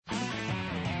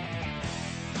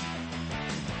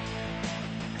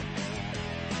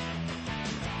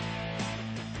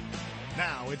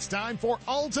Now it's time for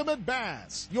Ultimate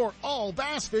Bass, your all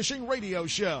bass fishing radio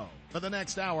show. For the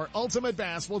next hour, Ultimate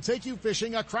Bass will take you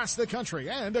fishing across the country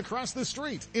and across the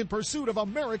street in pursuit of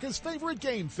America's favorite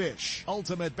game fish.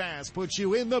 Ultimate Bass puts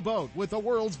you in the boat with the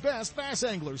world's best bass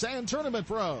anglers and tournament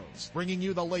pros, bringing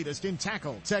you the latest in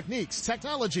tackle, techniques,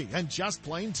 technology, and just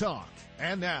plain talk.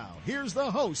 And now, here's the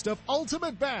host of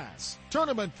Ultimate Bass,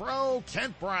 Tournament Pro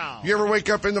Kent Brown. You ever wake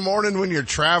up in the morning when you're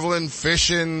traveling,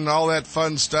 fishing, all that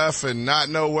fun stuff and not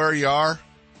know where you are?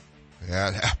 Yeah,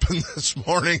 it happened this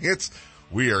morning.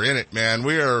 We are in it, man.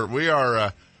 We are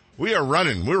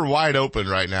running. We're wide open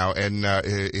right now, and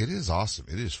it is awesome.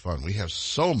 It is fun. We have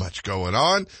so much going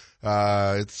on.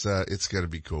 It's going to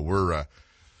be cool. We were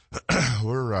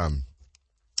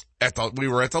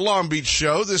at the Long Beach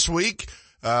show this week.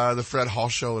 The Fred Hall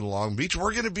show in Long Beach.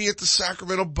 We're going to be at the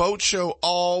Sacramento Boat Show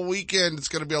all weekend. It's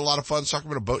going to be a lot of fun.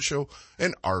 Sacramento Boat Show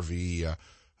and RV,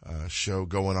 show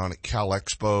going on at Cal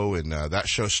Expo. And, that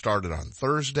show started on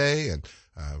Thursday, and,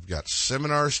 we've got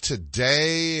seminars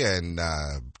today, and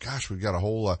we've got a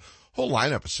whole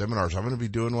lineup of seminars. I'm going to be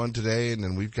doing one today, and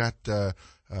then we've got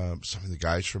some of the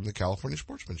guys from the California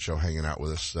Sportsman Show hanging out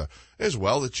with us as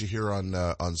well, that you hear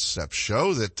on Sep's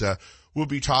show, that we'll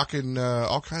be talking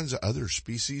all kinds of other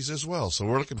species as well. So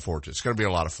we're looking forward to it. It's going to be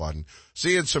a lot of fun.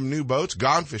 Seeing some new boats.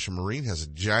 Gone Fishing Marine has a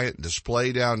giant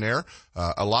display down there.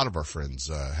 A lot of our friends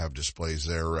have displays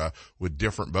there with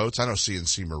different boats. I know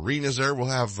CNC Marine is there. We'll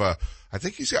have I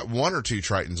think he's got one or two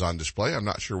Tritons on display. I'm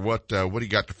not sure what he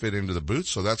got to fit into the booth,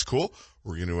 so that's cool.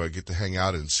 We're going to get to hang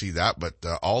out and see that, but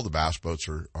all the bass boats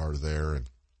are there, and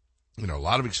a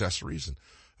lot of accessories.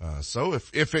 And so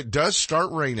if it does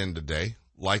start raining today,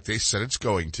 like they said it's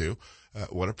going to,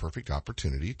 what a perfect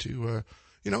opportunity to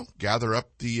gather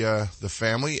up the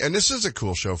family. And this is a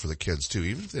cool show for the kids too,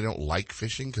 even if they don't like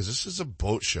fishing, because this is a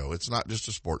boat show. It's not just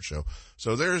a sport show.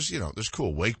 So there's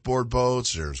cool wakeboard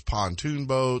boats, there's pontoon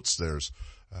boats, there's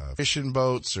fishing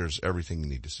boats, there's everything you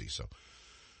need to see. So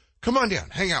come on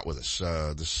down, hang out with us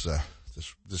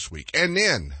this week. And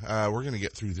then we're going to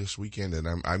get through this weekend, and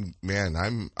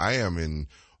I am in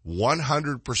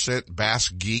 100% bass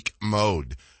geek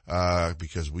mode,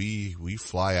 because we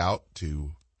fly out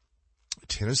to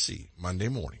Tennessee Monday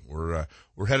morning. We're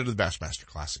headed to the Bassmaster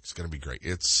Classic. It's going to be great.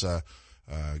 It's,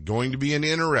 going to be an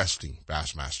interesting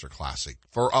Bassmaster Classic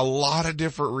for a lot of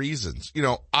different reasons.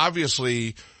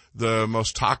 Obviously the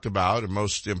most talked about and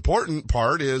most important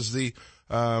part is the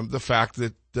fact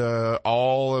that,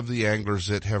 all of the anglers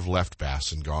that have left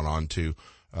bass and gone on to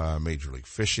Major League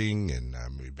Fishing and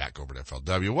maybe back over to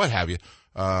FLW, what have you.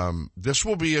 This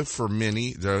will be for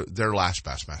many their last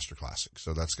Bassmaster Classic.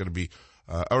 So that's going to be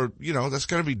that's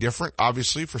going to be different.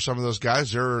 Obviously, for some of those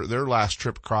guys, their last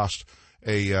trip across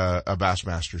a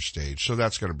Bassmaster stage. So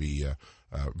that's going to be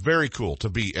very cool to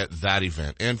be at that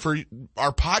event. And for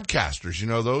our podcasters,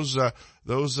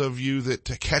 those of you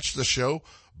that catch the show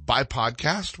by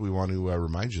podcast, we want to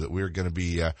remind you that we're going to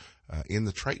be in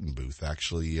the Triton booth,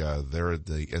 actually, there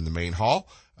in the main hall,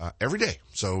 every day.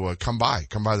 So, come by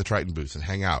the Triton booth and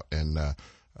hang out and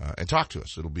talk to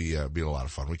us. It'll be a lot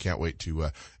of fun. We can't wait to,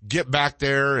 get back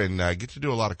there and, get to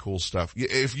do a lot of cool stuff.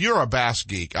 If you're a bass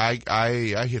geek,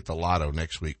 I hit the lotto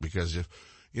next week, because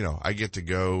I get to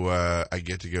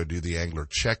go do the angler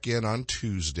check-in on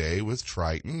Tuesday with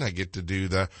Triton. I get to do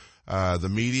the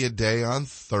media day on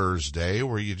Thursday,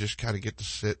 where you just kind of get to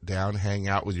sit down, hang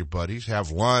out with your buddies,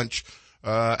 have lunch,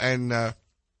 and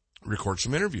record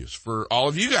some interviews for all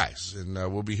of you guys. And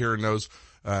we'll be hearing those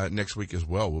next week as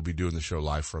well. We'll be doing the show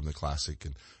live from the Classic,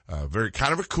 and very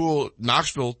kind of a cool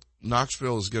Knoxville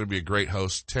is going to be a great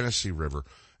host, Tennessee River,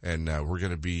 and we're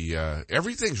going to be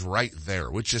everything's right there,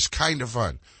 which is kind of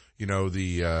fun.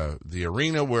 The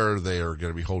arena where they are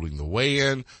going to be holding the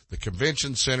weigh-in, the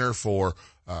convention center for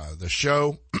the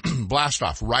show, blast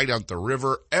off right out the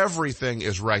river. Everything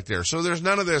is right there. So there's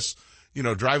none of this,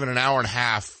 driving an hour and a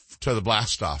half to the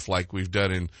blast off like we've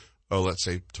done in, let's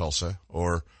say Tulsa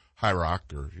or High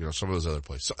Rock or, some of those other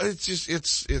places. So it's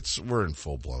just, we're in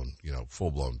full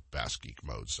blown bass geek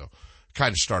mode. So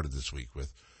kind of started this week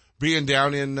with being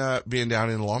down in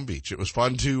Long Beach. It was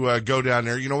fun to, go down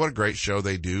there. What a great show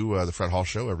they do, the Fred Hall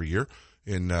show every year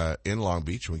in Long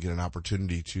Beach. And we get an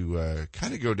opportunity to,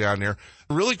 kind of go down there.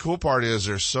 The really cool part is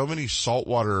there's so many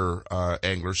saltwater,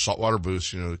 anglers, saltwater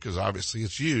booths, because obviously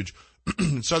it's huge.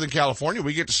 In Southern California,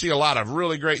 we get to see a lot of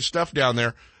really great stuff down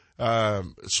there.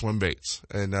 Swim baits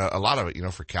and, a lot of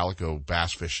it, for calico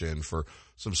bass fishing, for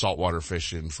some saltwater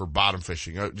fishing, for bottom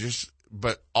fishing,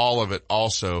 but all of it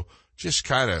also just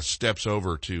kind of steps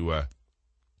over to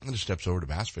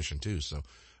bass fishing too. So,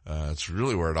 it's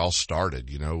really where it all started,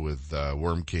 with,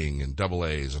 Worm King and Double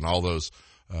A's and all those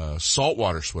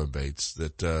saltwater swim baits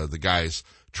that, the guys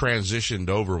transitioned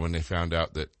over when they found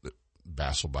out that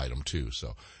bass will bite them too.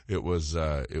 So it was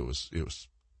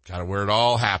kind of where it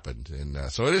all happened.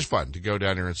 And, so it is fun to go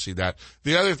down there and see that.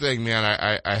 The other thing, man,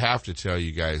 I have to tell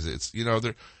you guys, it's,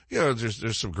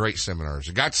 there's some great seminars.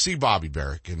 I got to see Bobby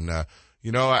Barrick and,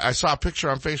 I saw a picture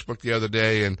on Facebook the other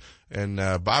day and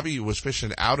Bobby was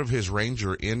fishing out of his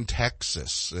Ranger in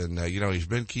Texas. And, he's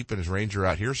been keeping his Ranger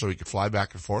out here so he could fly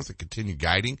back and forth and continue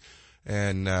guiding.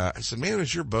 And, I said, man,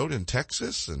 is your boat in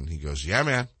Texas? And he goes, yeah,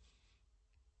 man,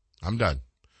 I'm done.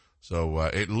 So,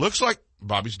 it looks like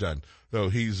Bobby's done. So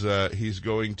he's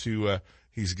going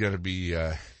to be,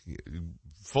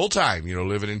 full time,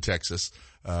 living in Texas.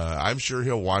 I'm sure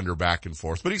he'll wander back and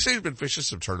forth, but he said he's been fishing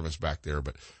some tournaments back there.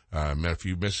 But, if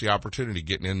you miss the opportunity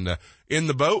getting in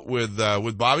the boat with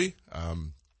Bobby,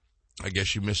 I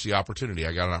guess you missed the opportunity.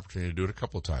 I got an opportunity to do it a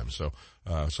couple of times. So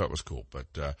it was cool.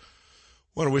 But,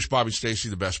 want to wish Bobby Stacy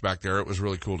the best back there. It was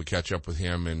really cool to catch up with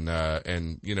him.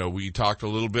 And we talked a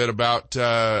little bit about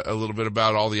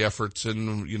all the efforts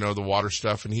and, the water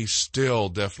stuff. And he's still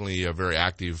definitely very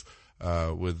active,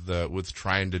 with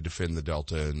trying to defend the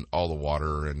Delta and all the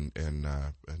water and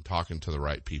talking to the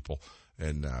right people.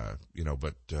 And,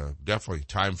 but definitely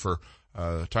time for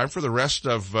the rest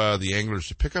of, the anglers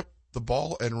to pick up the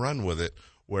ball and run with it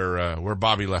where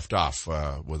Bobby left off,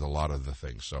 with a lot of the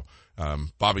things. So,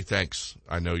 Bobby, thanks.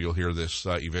 I know you'll hear this,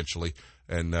 eventually.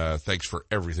 And, thanks for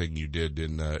everything you did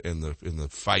in the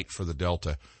fight for the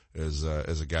Delta as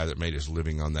a guy that made his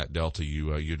living on that Delta.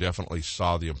 You definitely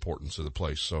saw the importance of the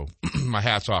place. So my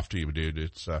hat's off to you, dude.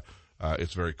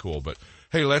 It's very cool. But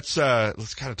hey, let's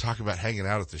kind of talk about hanging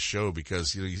out at the show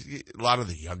because, a lot of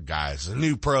the young guys, the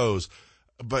new pros,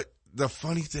 but the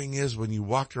funny thing is when you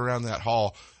walked around that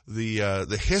hall,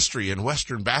 the history in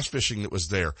Western bass fishing that was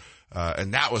there,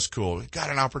 and that was cool. We got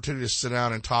an opportunity to sit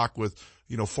down and talk with,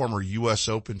 former U.S.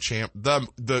 Open champ.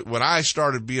 When I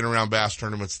started being around bass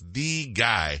tournaments, the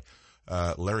guy,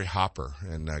 Larry Hopper,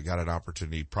 and I got an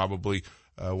opportunity, probably,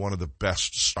 one of the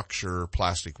best structure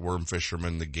plastic worm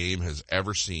fishermen the game has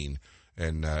ever seen.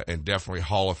 And definitely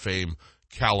Hall of Fame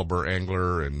caliber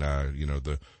angler and,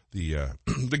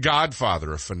 the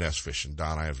godfather of finesse fishing.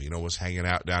 Don Iovino was hanging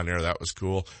out down there. That was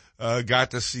cool.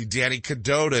 Got to see Danny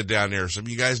Cadota down there. Some of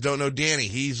you guys don't know Danny.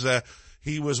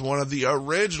 He was one of the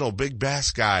original big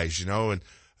bass guys, and,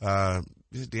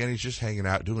 Danny's just hanging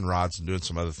out, doing rods and doing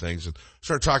some other things and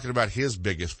started talking about his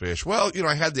biggest fish. Well,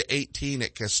 I had the 18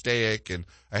 at Castaic and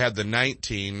I had the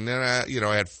 19 and then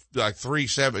I had like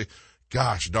 370.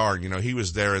 Gosh darn, he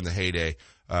was there in the heyday,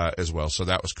 as well. So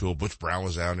that was cool. Butch Brown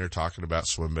was down there talking about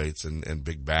swim baits and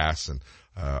big bass and,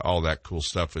 all that cool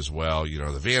stuff as well.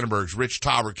 The Vandenbergs, Rich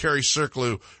Tauber, Kerry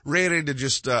Circlew, ran into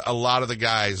just, a lot of the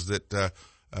guys that,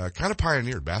 kind of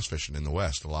pioneered bass fishing in the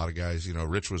West. A lot of guys,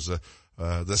 Rich was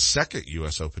the second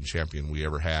U.S. Open champion we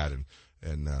ever had.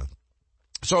 And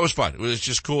so it was fun. It was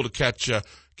just cool to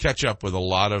catch up with a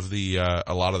lot of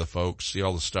the folks, see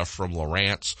all the stuff from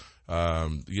Lawrence.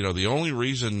 The only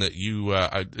reason that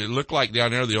it looked like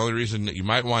down there, the only reason that you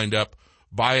might wind up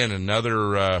buying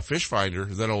another, fish finder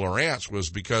than a Lawrence was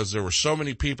because there were so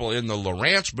many people in the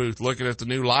Lawrence booth looking at the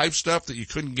new live stuff that you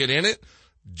couldn't get in it.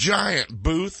 Giant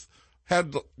booth.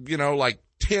 Had, like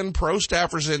 10 pro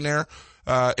staffers in there,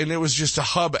 and it was just a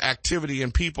hub activity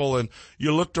and people, and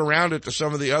you looked around at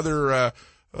some of the other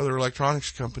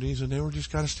electronics companies and they were just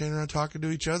kind of standing around talking to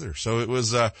each other. So it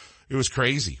was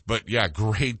crazy, but yeah,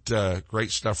 great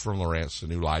stuff from Lawrence, the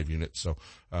new live unit. So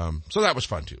that was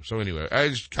fun too. So anyway, I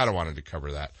just kind of wanted to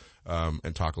cover that,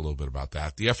 and talk a little bit about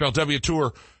that. The FLW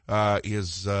tour,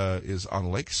 is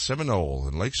on Lake Seminole,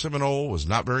 and Lake Seminole was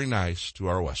not very nice to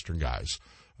our Western guys.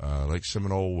 Lake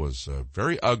Seminole was,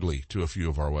 very ugly to a few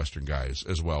of our Western guys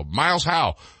as well. Miles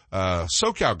Howe,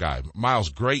 SoCal guy. Miles,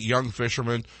 great young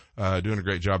fisherman, doing a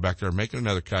great job back there, making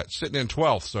another cut, sitting in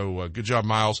 12th. So, good job,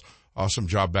 Miles. Awesome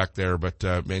job back there. But,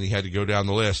 man, he had to go down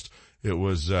the list. It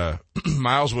was,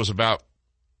 Miles was about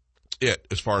it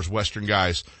as far as Western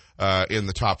guys, in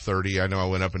the top 30. I know I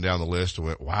went up and down the list and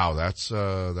went, wow, that's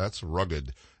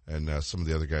rugged. And, some of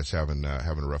the other guys having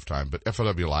a rough time. But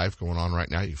FLW Live going on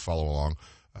right now. You follow along.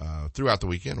 Throughout the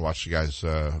weekend, watch the guys,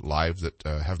 live that,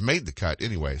 have made the cut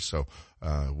anyway. So,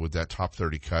 with that top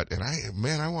 30 cut. And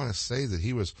I want to say that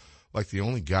he was like the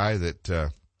only guy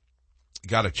that,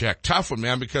 got a check. Tough one,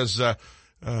 man, because,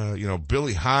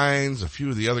 Billy Hines, a few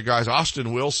of the other guys,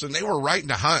 Austin Wilson, they were right in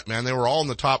the hunt, man. They were all in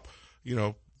the top,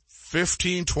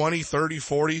 15, 20, 30,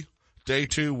 40. Day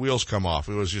two, wheels come off.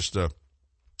 It was just,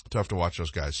 tough to watch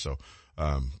those guys. So,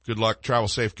 good luck, travel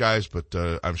safe, guys, but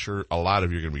I'm sure a lot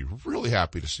of you are going to be really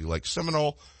happy to see Lake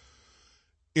Seminole.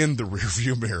 in the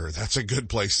rearview mirror. That's a good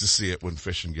place to see it when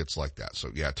fishing gets like that. So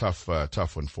yeah, tough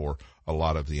one for a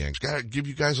lot of the Yanks. Gotta give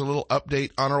you guys a little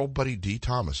update on our old buddy D.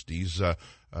 Thomas. D's,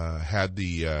 had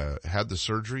the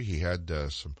surgery. He had,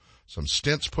 some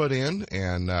stents put in,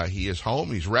 and, he is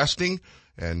home. He's resting,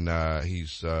 and, he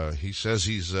says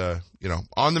he's,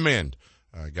 on the mend.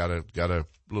 Got a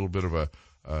little bit of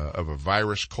a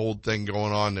virus cold thing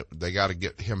going on that they got to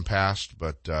get him past.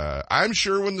 But, I'm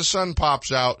sure when the sun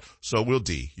pops out, so will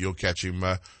D. You'll catch him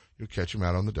out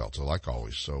on the Delta like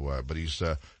always. So, but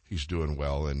he's doing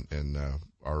well, and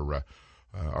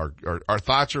our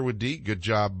thoughts are with D. Good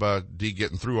job, D,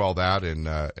 getting through all that,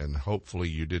 and hopefully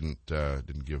you didn't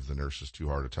give the nurses too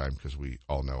hard a time, because we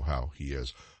all know how he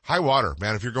is. High water,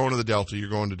 man. If you're going to the Delta, you're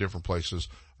going to different places.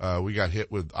 We got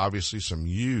hit with obviously some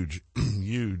huge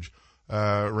rain,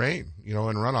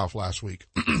 and runoff last week.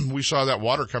 We saw that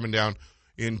water coming down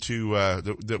into,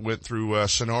 that went through,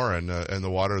 Sonora, and the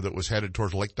water that was headed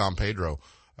towards Lake Don Pedro.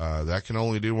 That can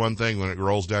only do one thing when it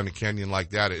rolls down the canyon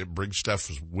like that. It brings stuff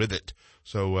with it.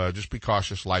 So, just be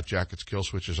cautious. Life jackets, kill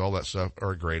switches, all that stuff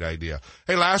are a great idea.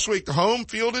 Hey, last week, the home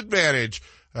field advantage,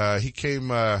 he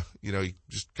came, he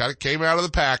just kind of came out of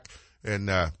the pack and,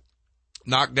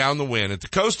 knocked down the win at the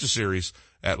Costa Series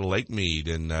at Lake Mead.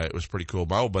 And, it was pretty cool.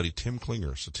 My old buddy, Tim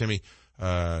Klinger. So Timmy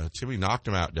knocked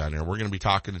him out down there. We're going to be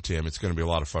talking to Tim. It's going to be a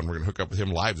lot of fun. We're going to hook up with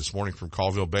him live this morning from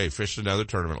Colville Bay, fished another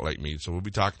tournament at Lake Mead. So we'll be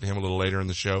talking to him a little later in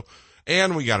the show.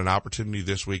 And we got an opportunity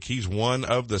this week. He's one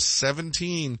of the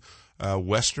 17,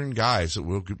 Western guys that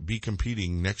will be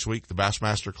competing next week, the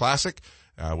Bassmaster Classic.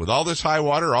 With all this high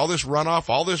water, all this runoff,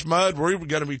 all this mud, we're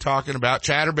going to be talking about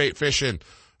chatterbait fishing,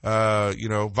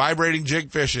 vibrating jig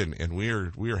fishing, and we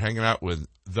are hanging out with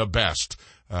the best.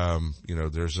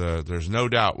 There's no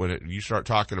doubt when you start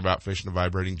talking about fishing a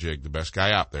vibrating jig, the best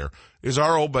guy out there is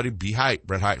our old buddy B. Hite,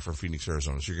 Brett Hite from Phoenix,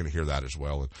 Arizona. So you're going to hear that as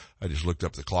well. And I just looked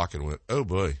up the clock and went, oh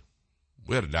boy,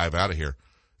 we had to dive out of here.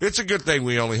 It's a good thing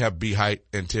we only have B. Hite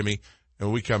and Timmy, and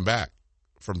when we come back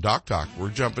from Doc Talk, we're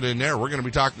jumping in there. We're going to be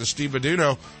talking to Steve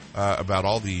Baduno, about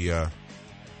all the,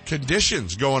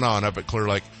 conditions going on up at Clear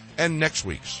Lake and next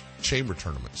week's chamber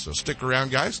tournament. So stick around,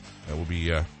 guys, and we'll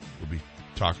be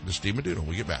talking to Steve Baduno when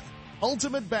we get back.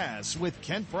 Ultimate Bass with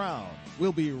Kent Brown.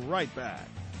 We'll be right back.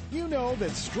 You know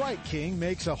that Strike King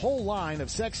makes a whole line of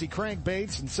sexy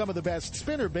crankbaits and some of the best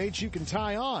spinner baits you can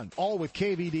tie on, all with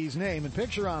KVD's name and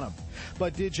picture on them.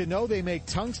 But did you know they make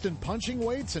tungsten punching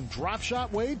weights and drop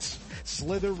shot weights?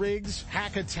 Slither rigs,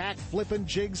 hack attack flippin'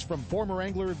 jigs from former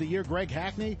Angler of the Year Greg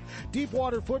Hackney, deep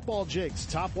water football jigs,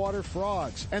 top water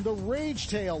frogs, and the Rage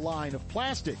Tail line of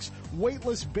plastics,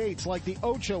 weightless baits like the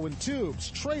Ocho and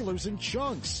tubes, trailers and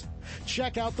chunks.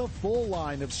 Check out the full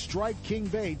line of Strike King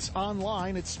baits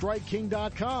online at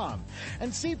StrikeKing.com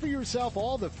and see for yourself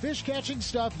all the fish catching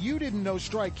stuff you didn't know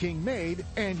Strike King made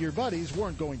and your buddies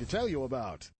weren't going to tell you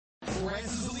about. Lowrance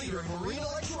is the leader in marine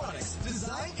electronics,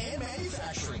 design, and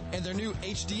manufacturing. And their new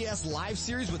HDS Live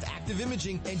series with active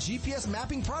imaging and GPS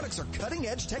mapping products are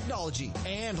cutting-edge technology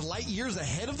and light years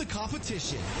ahead of the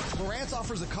competition. Lowrance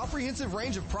offers a comprehensive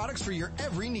range of products for your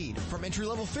every need, from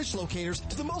entry-level fish locators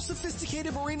to the most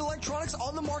sophisticated marine electronics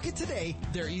on the market today.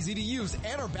 They're easy to use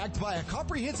and are backed by a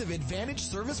comprehensive Advantage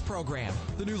service program.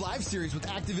 The new Live series with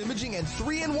active imaging and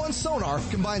 3-in-1 sonar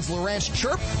combines Lowrance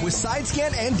Chirp with side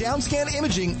scan and down scan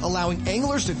imaging, allowing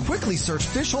anglers to quickly search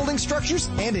fish holding structures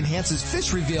and enhances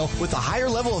fish reveal with a higher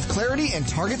level of clarity and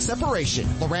target separation.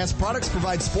 Lowrance products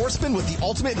provide Sportsman with the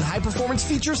ultimate and high performance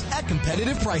features at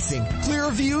competitive pricing.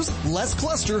 Clearer views, less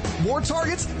cluster, more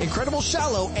targets, incredible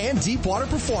shallow and deep water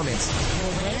performance.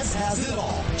 Lowrance has it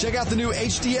all. Check out the new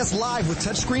HDS Live with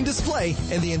touchscreen display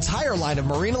and the entire line of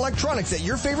marine electronics at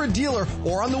your favorite dealer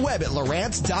or on the web at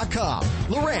Lowrance.com.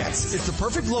 Lowrance is the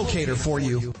perfect locator for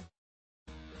you.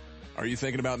 Are you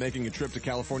thinking about making a trip to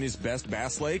California's best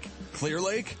bass lake, Clear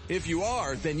Lake? If you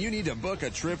are, then you need to book a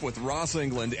trip with Ross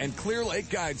England and Clear Lake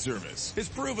Guide Service. His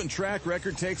proven track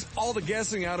record takes all the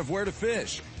guessing out of where to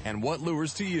fish and what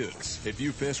lures to use. If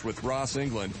you fish with Ross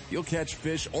England, you'll catch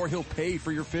fish or he'll pay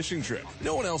for your fishing trip.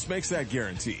 No one else makes that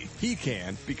guarantee. He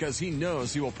can because he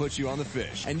knows he will put you on the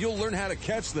fish and you'll learn how to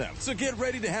catch them. So get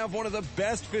ready to have one of the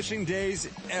best fishing days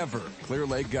ever. Clear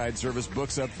Lake Guide Service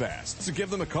books up fast. So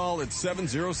give them a call at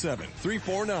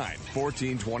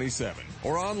 707-349-1427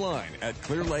 or online at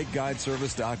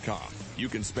clearlakeguideservice.com. You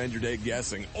can spend your day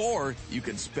guessing or you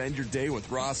can spend your day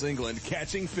with Ross England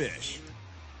catching fish.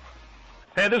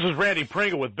 Hey, this is Randy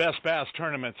Pringle with Best Bass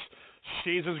Tournaments.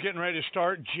 Season's getting ready to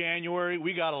start January.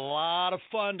 We got a lot of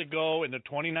fun to go in the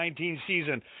 2019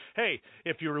 season. Hey,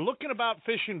 if you're looking about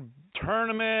fishing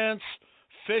tournaments,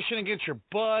 fishing against your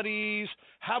buddies,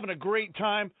 having a great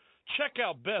time, check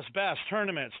out Best Bass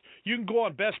Tournaments. You can go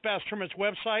on Best Bass Tournaments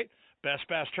website,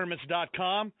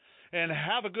 bestbasstournaments.com, and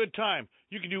have a good time.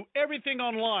 You can do everything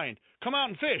online. Come out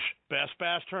and fish Best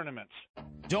Bass Tournaments.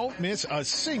 Don't miss a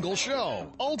single show.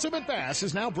 Ultimate Bass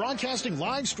is now broadcasting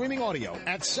live streaming audio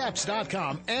at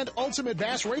seps.com and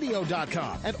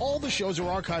ultimatebassradio.com. And all the shows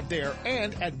are archived there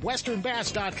and at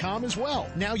westernbass.com as well.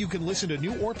 Now you can listen to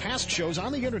new or past shows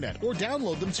on the internet or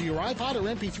download them to your iPod or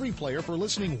MP3 player for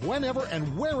listening whenever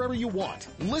and wherever you want.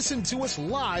 Listen to us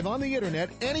live on the internet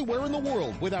anywhere in the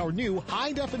world with our new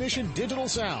high-definition digital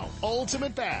sound.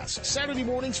 Ultimate Bass, Saturday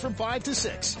mornings from 5 to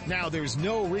 6. Now there's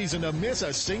no reason to miss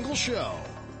a single show.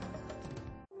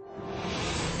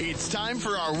 It's time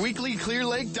for our weekly Clear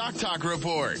Lake Dock Talk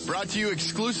Report, brought to you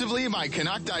exclusively by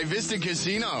Canocti Vista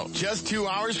Casino. Just 2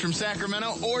 hours from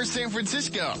Sacramento or San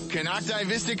Francisco, Canocti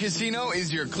Vista Casino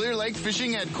is your Clear Lake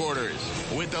fishing headquarters.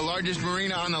 With the largest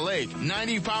marina on the lake,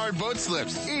 90 powered boat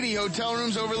slips, 80 hotel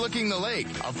rooms overlooking the lake,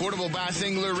 affordable bass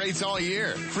angler rates all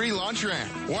year, free launch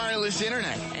ramp, wireless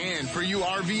internet, and for you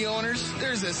RV owners,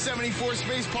 there's a 74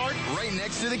 space park right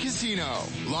next to the casino.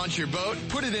 Launch your boat,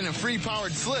 put it in a free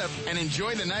powered slip, and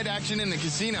enjoy the night action in the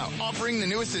casino, offering the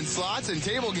newest in slots and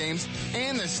table games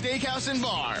and the steakhouse and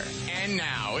bar. And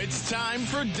now it's time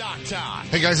for Dock Talk.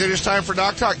 Hey guys, it is time for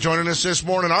Dock Talk. Joining us this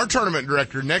morning, our tournament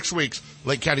director, next week's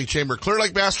Lake County Chamber Clear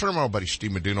Lake Bass Tournament. Oh, buddy,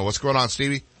 Steve Meduno. What's going on,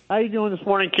 Stevie? How you doing this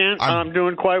morning, Kent? I'm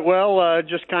doing quite well.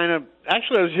 Just kind of,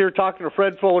 actually, I was here talking to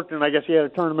Fred Fullerton. I guess he had a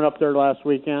tournament up there last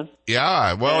weekend.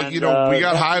 Yeah, well, And, we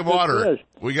got high that's water. good.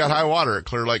 We got high water at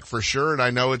Clear Lake for sure, and I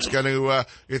know it's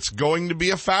going to be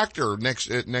a factor at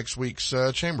next week's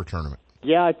chamber tournament.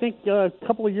 Yeah, I think a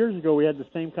couple of years ago we had the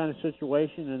same kind of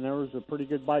situation, and there was a pretty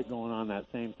good bite going on that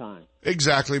same time.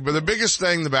 Exactly, but the biggest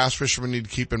thing the bass fishermen need to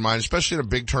keep in mind, especially in a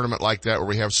big tournament like that where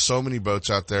we have so many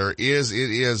boats out there, is it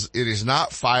is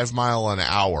not 5 mile an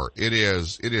hour. It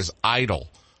is idle,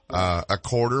 a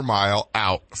quarter mile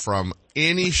out from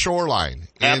any shoreline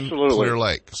in Absolutely. Clear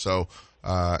Lake. So,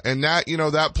 and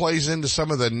that plays into some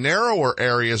of the narrower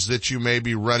areas that you may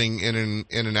be running in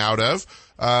and out of.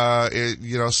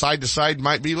 Side to side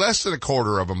might be less than a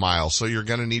quarter of a mile, so you're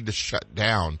going to need to shut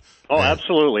down. Oh,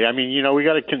 absolutely. I mean, we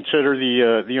got to consider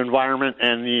the environment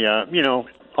and the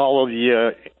all of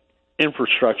the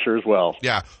infrastructure as well.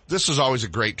 Yeah, this is always a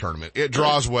great tournament. It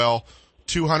draws well.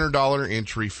 $200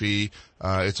 entry fee.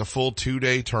 It's a full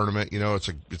 2-day tournament.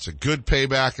 It's a good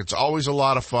payback. It's always a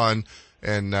lot of fun.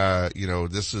 And,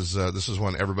 this is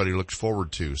one everybody looks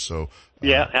forward to. So,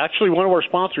 yeah, actually one of our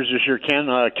sponsors this year, Ken,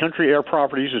 Country Air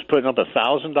Properties, is putting up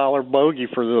 $1,000 bogey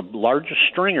for the largest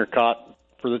stringer caught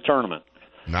for the tournament.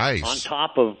 Nice. On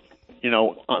top of,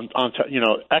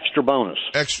 extra bonus.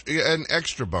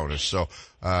 Extra bonus. So,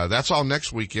 that's all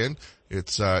next weekend.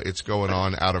 It's going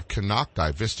on out of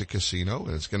Canocti Vista Casino,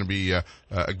 and it's going to be a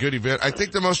good event. I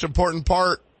think the most important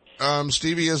part,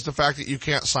 Stevie, is the fact that you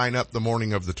can't sign up the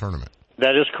morning of the tournament.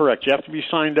 That is correct. You have to be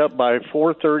signed up by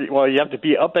 4:30. Well, you have to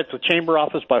be up at the chamber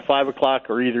office by 5 o'clock,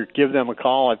 or either give them a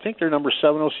call. I think their number is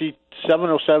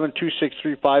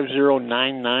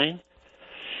 707-263-5099.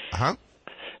 Uh-huh.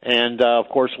 And, of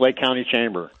course, Lake County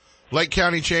Chamber. Lake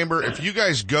County Chamber. If you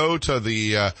guys go to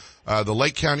the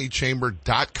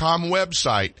lakecountychamber.com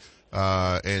website,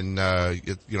 /event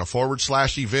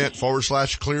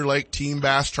 /Clear Lake Team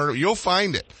Bass Tournament, you'll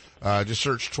find it. Just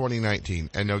search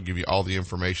 2019 and they'll give you all the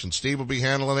information. Steve will be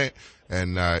handling it,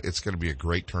 and it's going to be a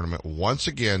great tournament once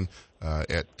again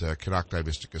at Canocti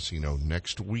Vista Casino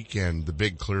next weekend. The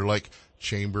big Clear Lake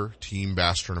Chamber Team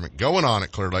Bass Tournament going on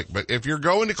at Clear Lake. But if you're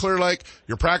going to Clear Lake,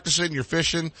 you're practicing, you're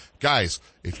fishing, guys,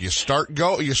 if you start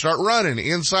running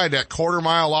inside that quarter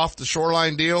mile off the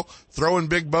shoreline deal, throwing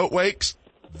big boat wakes,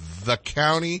 the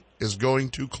county is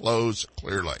going to close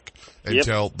Clear Lake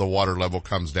until the water level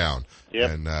comes down. Yep.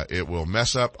 And it will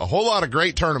mess up a whole lot of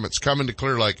great tournaments coming to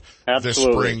Clear Lake this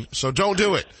spring. So don't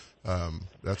do it.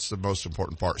 That's the most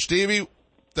important part. Stevie,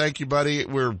 thank you, buddy.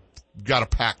 We've got a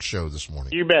packed show this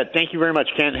morning. You bet. Thank you very much,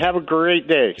 Ken. Have a great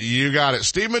day. You got it.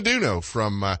 Steve Meduno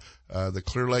from the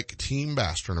Clear Lake Team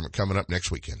Bass Tournament coming up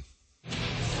next weekend.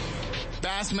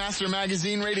 Bassmaster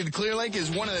Magazine rated Clear Lake as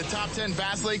one of the top 10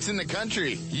 bass lakes in the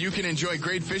country. You can enjoy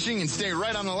great fishing and stay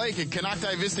right on the lake at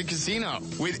Canocti Vista Casino.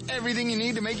 With everything you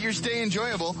need to make your stay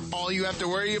enjoyable, all you have to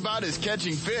worry about is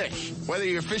catching fish. Whether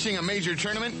you're fishing a major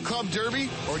tournament, club derby,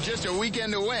 or just a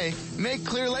weekend away, make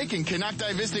Clear Lake and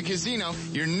Canocti Vista Casino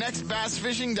your next bass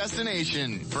fishing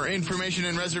destination. For information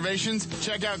and reservations,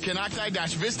 check out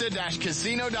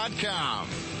canocti-vista-casino.com.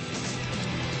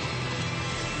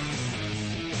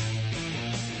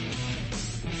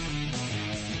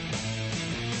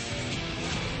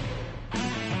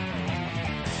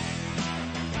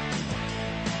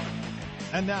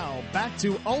 And now back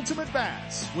to Ultimate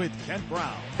Bass with Kent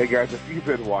Brown. Hey guys, if you've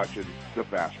been watching the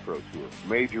Bass Pro Tour,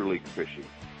 Major League Fishing,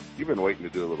 you've been waiting to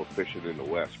do a little fishing in the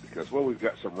West because, well, we've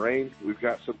got some rain, we've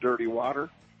got some dirty water,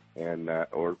 and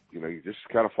you're just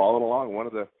kind of following along. One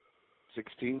of the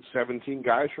 16, 17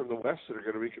 guys from the West that are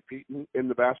going to be competing in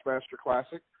the Bassmaster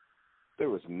Classic, there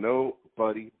was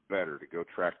nobody better to go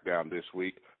track down this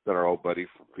week than our old buddy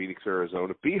from Phoenix,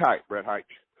 Arizona, Hite, Brett Hite,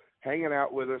 hanging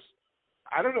out with us.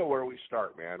 I don't know where we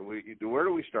start, man. Where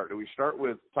do we start? Do we start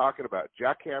with talking about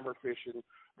jackhammer fishing?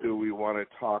 Do we want to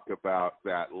talk about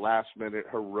that last-minute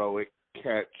heroic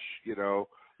catch,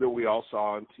 that we all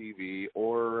saw on TV,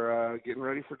 or getting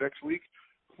ready for next week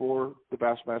for the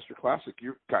Bassmaster Classic?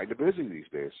 You're kind of busy these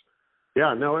days.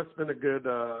 Yeah, no, it's been a good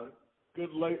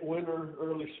late winter,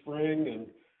 early spring, and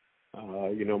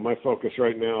my focus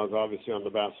right now is obviously on the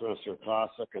Bassmaster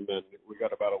Classic, and then we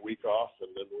got about a week off, and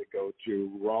then we go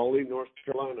to Raleigh, North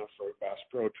Carolina for a Bass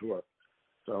Pro Tour.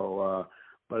 So,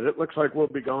 but it looks like we'll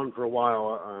be gone for a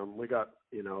while. We got,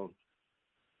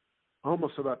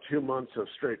 almost about 2 months of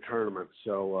straight tournaments.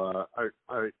 So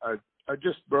I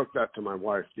just broke that to my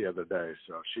wife the other day,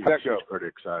 so she's pretty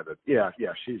excited. Yeah,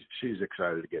 she's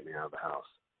excited to get me out of the house.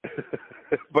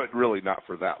 But really not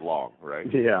for that long, right?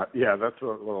 Yeah, that's a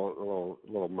little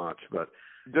much. But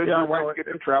does your wife get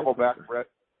to travel back, Brett?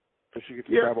 Does she get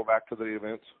to travel back to the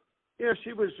events? Yeah,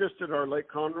 she was just at our Lake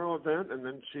Conroe event, and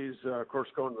then she's of course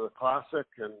going to the Classic,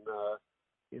 and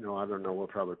I don't know, we'll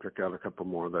probably pick out a couple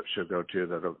more that she'll go to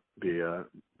that'll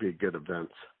be good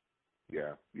events.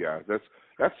 Yeah,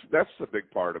 that's the big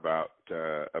part about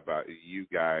you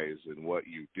guys and what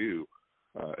you do.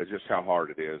 Is just how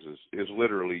hard it is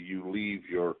literally you leave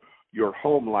your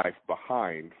home life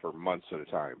behind for months at a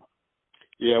time.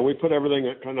 Yeah, we put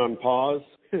everything kind of on pause.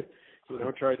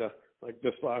 Try to, like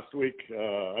this last week,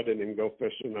 I didn't even go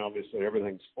fishing. Obviously,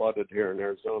 everything's flooded here in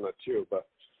Arizona too. But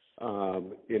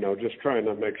just trying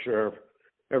to make sure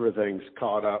everything's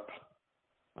caught up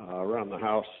around the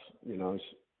house.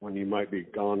 When you might be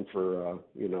gone for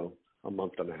a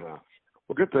month and a half.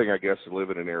 Well, good thing, I guess,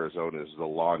 living in Arizona is the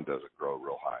lawn doesn't grow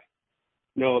real high.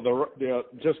 No,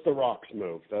 just the rocks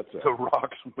move. That's it. The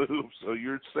rocks move, so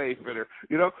you're safe in there.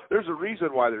 There's a reason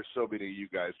why there's so many of you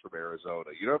guys from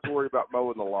Arizona. You don't have to worry about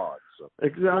mowing the lawn. So.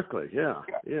 Exactly. Yeah.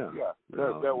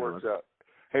 That works out.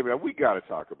 Hey, man, we've got to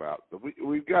talk about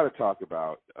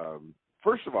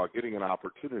first of all, getting an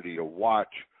opportunity to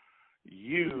watch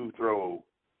you throw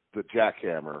the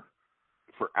jackhammer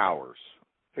for hours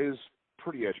is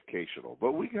pretty educational,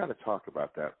 but we got to talk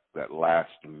about that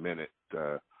last minute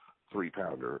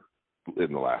 3-pounder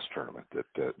in the last tournament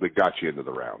that got you into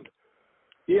the round.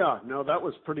 Yeah, no, that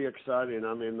was pretty exciting.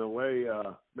 I mean, the way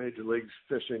Major League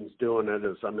Fishing's doing it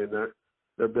is,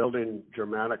 they're building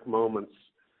dramatic moments,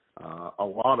 a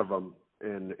lot of them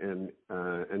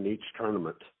in each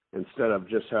tournament, instead of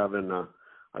just having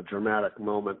a dramatic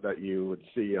moment that you would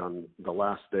see on the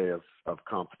last day of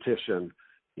competition.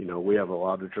 We have a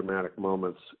lot of dramatic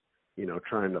moments,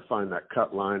 trying to find that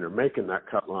cut line or making that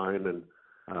cut line. And,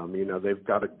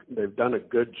 they've done a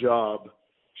good job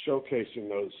showcasing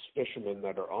those fishermen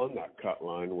that are on that cut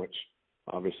line, which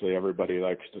obviously everybody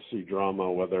likes to see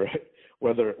drama, whether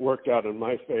it worked out in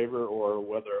my favor or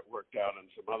whether it worked out in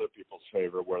some other people's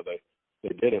favor where they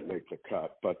didn't make the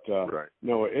cut. But, right.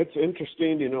 No, it's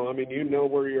interesting,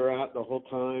 where you're at the whole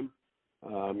time.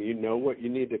 What you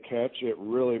need to catch. It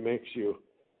really makes you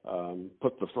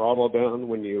put the throttle down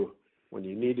when you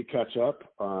need to catch up,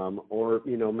 or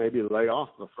maybe lay off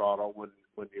the throttle when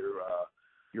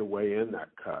you're way in that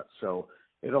cut. So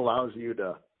it allows you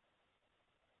to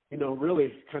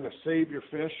really kind of save your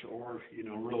fish, or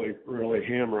really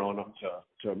hammer on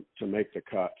them to make the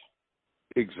cut.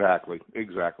 Exactly.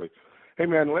 Hey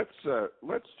man,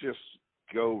 let's just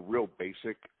go real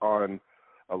basic on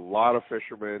a lot of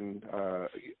fishermen are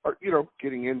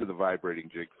getting into the vibrating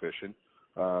jig fishing.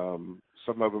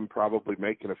 Some of them probably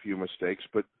making a few mistakes,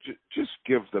 but just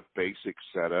give the basic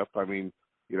setup. I mean,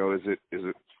 is it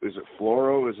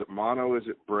fluoro? Is it mono? Is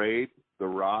it braid? The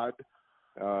rod?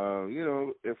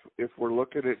 If we're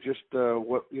looking at just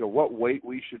what weight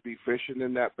we should be fishing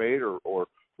in that bait, or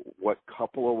what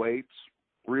couple of weights,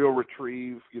 reel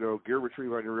retrieve, gear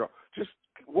retrieve on your reel. Just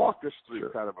walk us through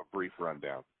kind of a brief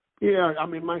rundown. Yeah, I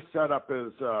mean, my setup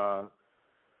is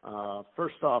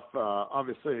first off,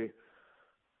 obviously.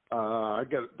 I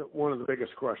get one of the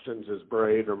biggest questions is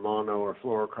braid or mono or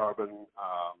fluorocarbon.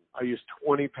 I use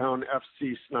 20-pound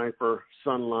FC Sniper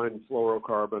Sunline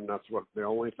fluorocarbon. That's the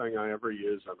only thing I ever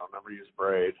use. I don't ever use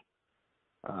braid.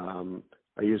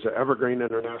 I use an Evergreen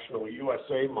International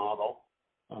USA model.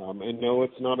 And no,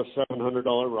 it's not a $700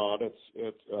 rod.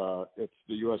 It's the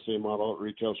USA model. It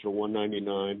retails for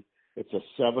 $199. It's a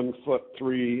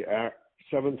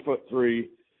 7'3"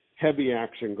 heavy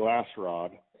action glass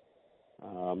rod.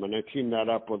 And I teamed that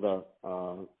up with a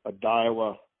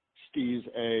Daiwa Steez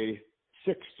A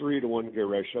 6:3 to 1 gear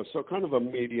ratio. So kind of a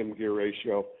medium gear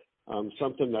ratio,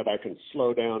 something that I can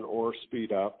slow down or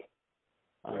speed up.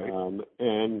 Right.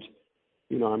 And,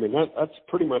 you know, I mean, that's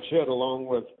pretty much it, along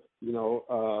with, you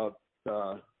know,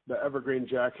 the Evergreen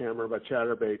Jackhammer by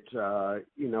Chatterbait.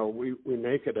 You know, we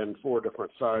make it in 4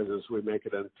 different sizes. We make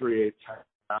it in 3/8,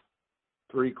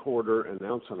 3/4, and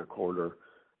 1.25 ounce.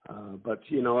 But,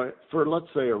 you know, for,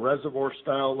 let's say, a reservoir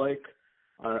style lake,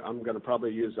 I'm going to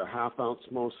probably use a 1/2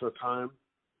 ounce most of the time,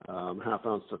 1/2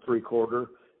 ounce to 3/4.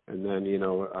 And then, you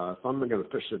know, if I'm going to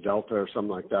fish the Delta or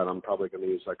something like that, I'm probably going to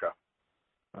use like a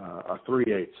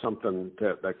 3/8, something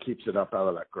that keeps it up out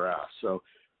of that grass. So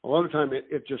a lot of time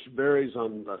it just varies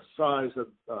on the size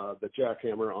of the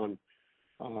jackhammer, on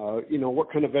you know,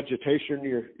 what kind of vegetation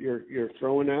you're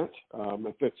throwing at.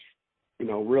 If it's, you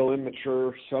know, real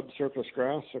immature subsurface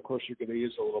grass, of course you're going to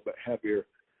use a little bit heavier.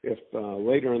 If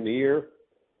later in the year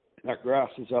that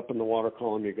grass is up in the water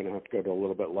column, you're going to have to go to a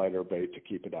little bit lighter bait to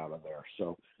keep it out of there.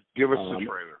 So give us the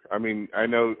trailer. I mean, I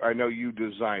know you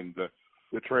designed the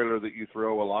trailer that you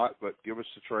throw a lot, but give us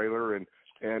the trailer, and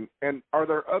are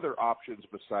there other options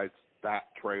besides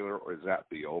that trailer, or is that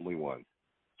the only one?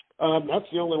 That's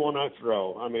the only one I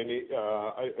throw. I mean,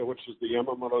 which is the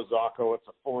Yamamoto Zako. It's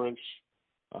a 4-inch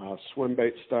swim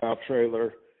bait style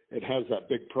trailer. It has that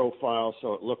big profile,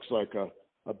 so it looks like a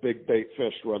big bait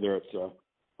fish, whether it's a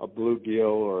bluegill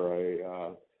or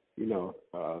a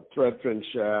threadfin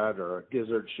shad or a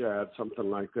gizzard shad, something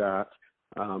like that.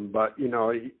 But, you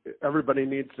know, everybody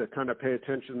needs to kind of pay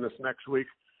attention this next week.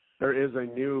 There is a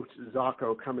new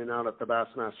Zako coming out at the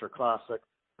Bassmaster Classic.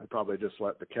 I probably just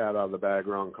let the cat out of the bag.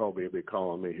 Ron Colby will be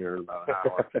calling me here in about an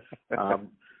hour.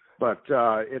 But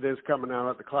it is coming out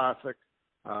at the Classic.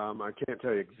 I can't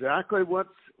tell you exactly what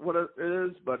it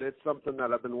is, but it's something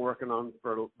that I've been working on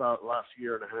for about the last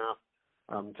year and a half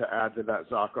to add to that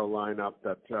Zako lineup.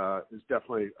 That is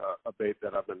definitely a bait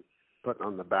that I've been putting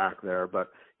on the back there.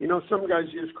 But, you know, some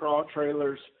guys use crawl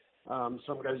trailers.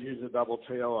 Some guys use a double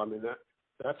tail. I mean,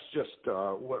 that's just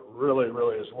what really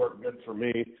has worked good for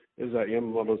me is that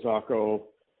Yamamoto Zako,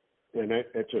 and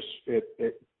it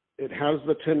has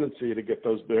the tendency to get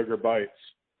those bigger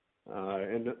bites.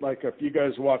 And like if you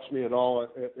guys watch me at all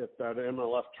at that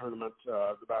MLF tournament,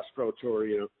 the Bass Pro Tour,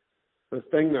 you know, the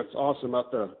thing that's awesome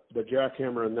about the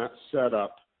jackhammer and that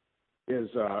setup is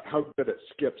how good it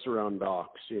skips around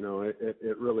docks. You know,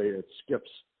 it really skips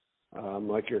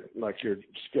like you're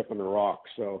skipping a rock.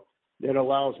 So it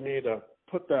allows me to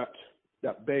put that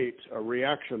bait, a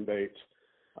reaction bait,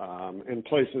 in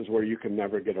places where you can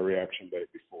never get a reaction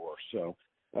bait before. So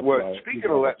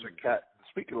speaking of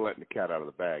letting the cat out of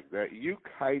the bag, that you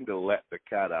kind of let the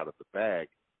cat out of the bag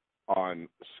on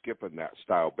skipping that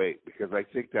style bait, because I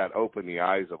think that opened the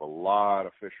eyes of a lot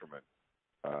of fishermen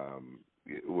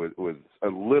with a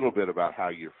little bit about how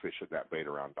you're fishing that bait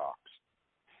around docks.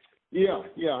 Yeah.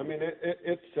 I mean,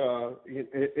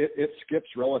 it skips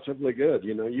relatively good.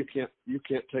 You know, you can't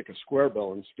take a square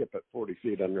bill and skip it 40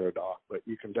 feet under a dock, but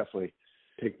you can definitely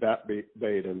take that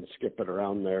bait and skip it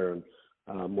around there. And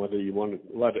whether you want to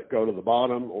let it go to the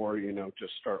bottom or, you know,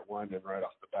 just start winding right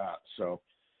off the bat. So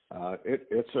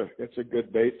it's a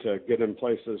good bait to get in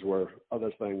places where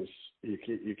other things you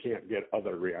can't get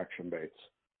other reaction baits.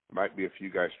 Might be a few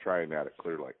guys trying that at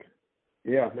Clear Lake.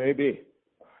 Yeah, maybe.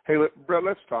 Hey, Brett,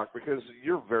 let's talk, because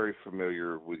you're very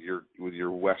familiar with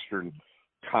your western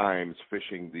times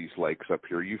fishing these lakes up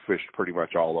here. You fished pretty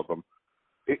much all of them.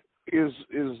 Is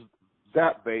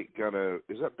that bait gonna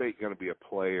be a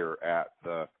player at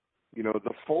the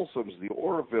Folsoms, the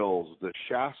Oroville's, the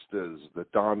Shastas, the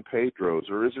Don Pedros,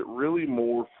 or is it really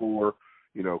more for,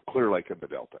 you know, Clear Lake and the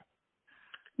Delta?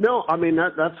 No, I mean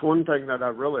that's one thing that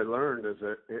I've really learned is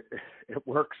that it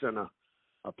works in a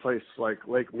place like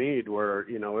Lake Mead where,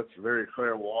 you know, it's very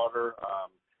clear water.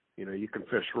 You know, you can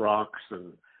fish rocks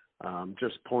and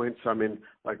just points. I mean,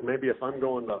 like maybe if I'm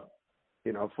going to,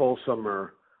 you know, Folsom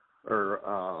or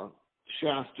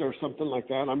Shasta or something like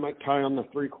that, I might tie on the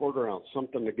 3/4 ounce,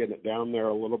 something to get it down there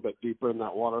a little bit deeper in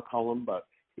that water column. But,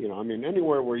 you know, I mean,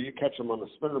 anywhere where you catch them on a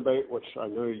spinnerbait, which I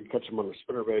know you catch them on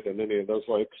a spinnerbait in any of those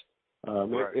lakes,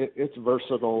 right. It's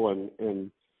versatile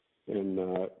and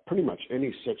pretty much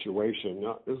any situation,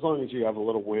 as long as you have a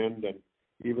little wind and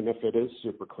even if it is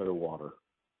super clear water.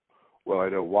 Well, I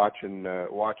know watching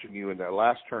you in that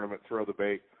last tournament throw the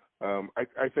bait,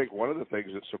 I think one of the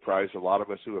things that surprised a lot of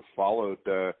us who have followed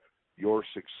your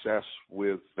success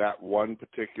with that one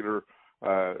particular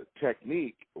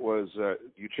technique was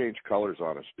you changed colors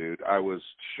on us, dude. I was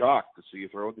shocked to see you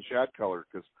throw the shad color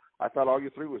because I thought all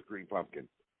you threw was green pumpkin.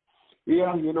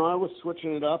 Yeah, I was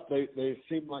switching it up. They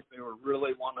seemed like they were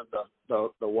really wanting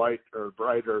the white or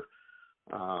brighter,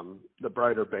 the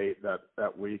brighter bait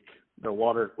that week. The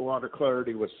water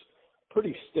clarity was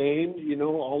pretty stained,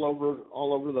 all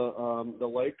over the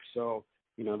lake. So,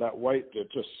 that white,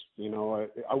 it just,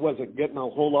 I wasn't getting a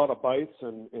whole lot of bites,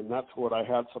 and that's what I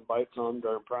had some bites on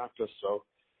during practice. So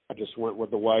I just went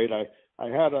with the white. I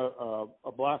had a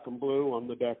black and blue on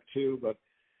the deck too, but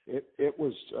it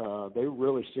was, they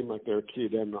really seemed like they were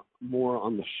keyed in more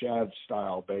on the shad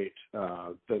style bait,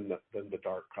 than the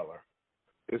dark color.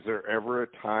 Is there ever a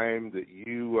time that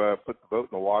you put the boat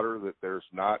in the water that there's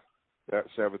not that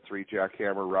 7-3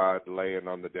 jackhammer rod laying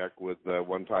on the deck with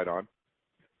one tied on?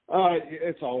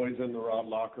 It's always in the rod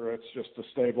locker. It's just a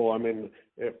stable. I mean,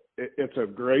 it's a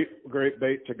great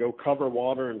bait to go cover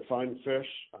water and find fish.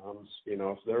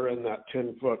 If they're in that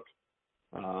 10-foot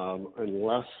and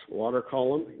less water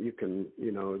column, you can,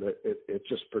 it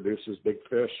just produces big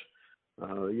fish,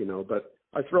 but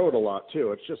I throw it a lot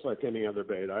too. It's just like any other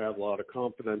bait. I have a lot of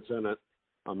confidence in it.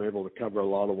 I'm able to cover a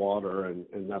lot of water, and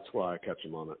that's why I catch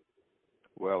them on it.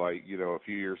 Well, a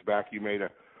few years back, you made a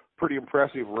pretty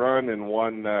impressive run and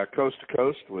won coast to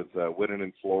coast with winning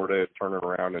in Florida, turning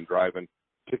around and driving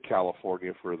to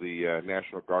California for the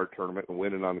National Guard tournament and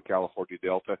winning on the California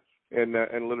Delta, and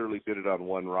literally did it on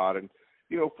one rod. And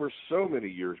for so many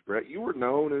years, Brett, you were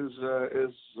known as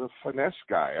a finesse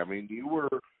guy. I mean,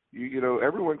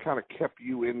 everyone kind of kept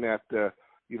you in that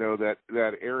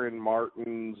that Aaron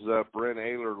Martin's, Brent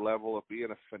Ehrler level of being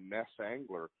a finesse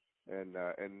angler. And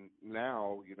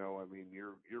now,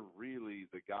 you're really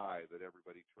the guy that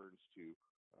everybody turns to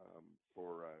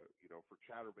for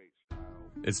chatterbait style.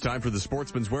 It's time for the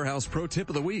Sportsman's Warehouse Pro Tip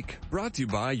of the Week, brought to you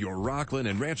by your Rockland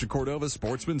and Rancho Cordova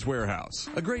Sportsman's Warehouse.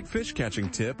 A great fish catching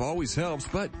tip always helps,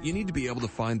 but you need to be able to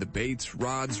find the baits,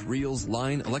 rods, reels,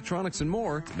 line, electronics, and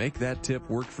more to make that tip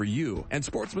work for you. And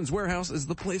Sportsman's Warehouse is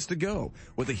the place to go,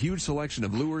 with a huge selection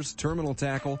of lures, terminal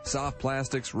tackle, soft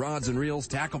plastics, rods and reels,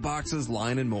 tackle boxes,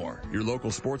 line, and more. Your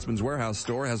local Sportsman's Warehouse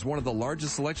store has one of the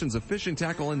largest selections of fishing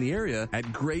tackle in the area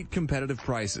at great competitive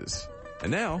prices.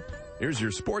 And now, here's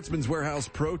your Sportsman's Warehouse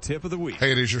Pro Tip of the Week.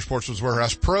 Hey, it is your Sportsman's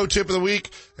Warehouse Pro Tip of the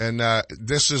Week, and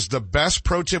this is the best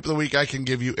Pro Tip of the Week I can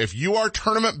give you. If you are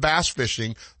tournament bass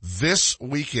fishing this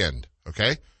weekend,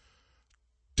 okay,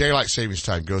 daylight savings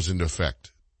time goes into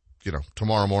effect,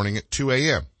 tomorrow morning at 2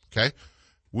 a.m., okay?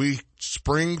 We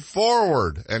spring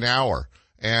forward an hour.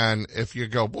 And if you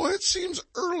go, boy, it seems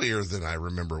earlier than I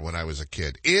remember when I was a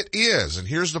kid. It is, and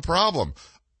here's the problem.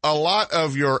 A lot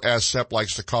of your, as Sepp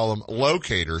likes to call them,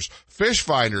 locators, fish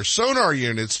finders, sonar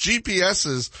units,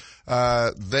 GPSs,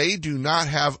 they do not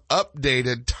have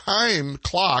updated time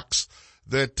clocks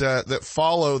that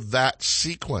follow that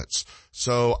sequence.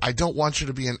 So I don't want you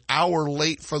to be an hour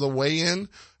late for the weigh-in.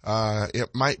 It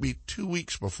might be 2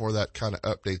 weeks before that kind of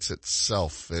updates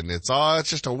itself. And it's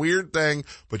just a weird thing,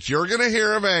 but you're going to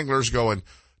hear of anglers going,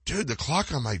 dude, the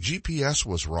clock on my GPS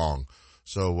was wrong.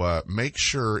 So, make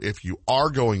sure if you are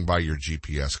going by your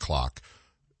GPS clock,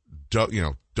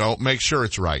 don't make sure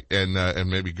it's right and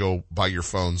maybe go by your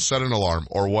phone, set an alarm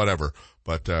or whatever.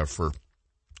 But, for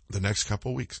the next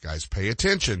couple of weeks, guys, pay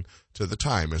attention to the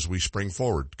time as we spring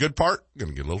forward. Good part, going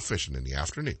to get a little fishing in the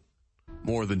afternoon.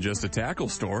 More than just a tackle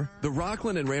store, the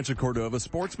Rockland and Rancho Cordova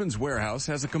Sportsman's Warehouse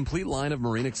has a complete line of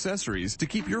marine accessories to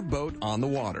keep your boat on the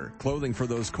water. Clothing for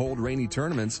those cold, rainy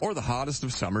tournaments or the hottest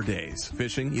of summer days.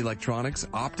 Fishing, electronics,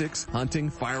 optics,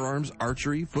 hunting, firearms,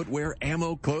 archery, footwear,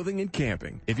 ammo, clothing, and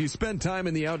camping. If you spend time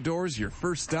in the outdoors, your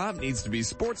first stop needs to be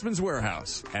Sportsman's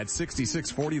Warehouse at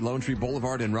 6640 Lone Tree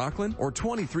Boulevard in Rockland or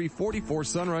 2344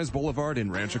 Sunrise Boulevard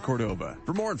in Rancho Cordova.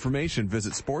 For more information,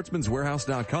 visit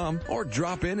sportsmanswarehouse.com or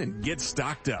drop in and get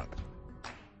stocked up.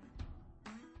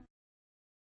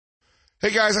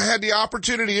 Hey guys, I had the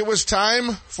opportunity. It was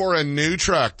time for a new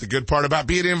truck. The good part about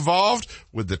being involved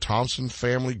with the Thompson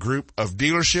family group of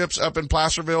dealerships up in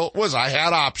Placerville was I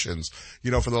had options,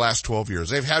 for the last 12 years.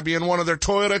 They've had me in one of their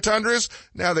Toyota Tundras.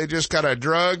 Now they just kind of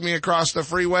drug me across the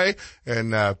freeway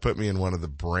and put me in one of the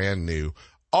brand new,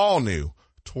 all new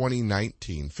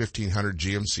 2019 1500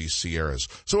 GMC Sierras.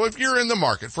 So if you're in the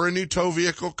market for a new tow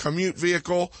vehicle, commute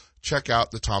vehicle, check out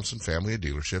the Thompson family of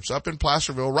dealerships up in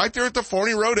Placerville, right there at the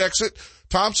Forney Road exit.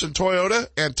 Thompson Toyota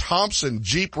and Thompson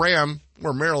Jeep Ram,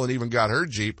 where Marilyn even got her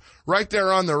Jeep, right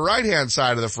there on the right-hand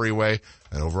side of the freeway.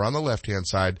 And over on the left-hand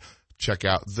side, Check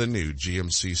out the new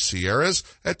GMC Sierras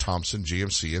at Thompson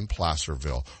GMC in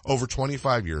Placerville. Over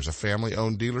 25 years, a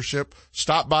family-owned dealership.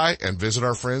 Stop by and visit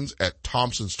our friends at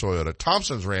Thompson's Toyota,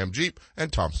 Thompson's Ram Jeep,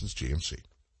 and Thompson's GMC.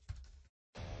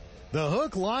 The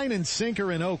Hook, Line, and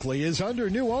Sinker in Oakley is under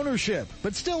new ownership,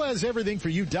 but still has everything for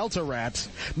you Delta Rats.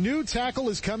 New tackle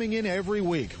is coming in every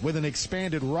week with an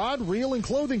expanded rod, reel, and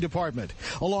clothing department,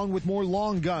 along with more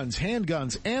long guns,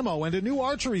 handguns, ammo, and a new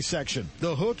archery section.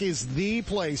 The Hook is the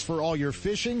place for all your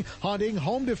fishing, hunting,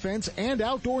 home defense, and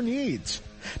outdoor needs.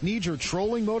 Need your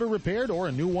trolling motor repaired or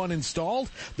a new one installed?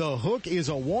 The Hook is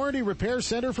a warranty repair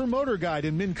center for Motor Guide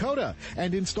in Minn Kota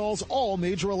and installs all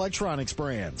major electronics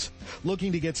brands.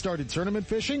 Looking to get started tournament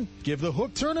fishing? Give the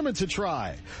Hook Tournaments a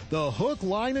try. The Hook,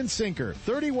 Line, and Sinker,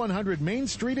 3100 Main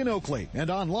Street in Oakley, and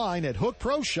online at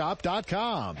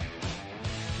hookproshop.com.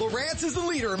 Lowrance is the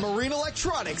leader in marine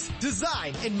electronics,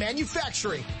 design, and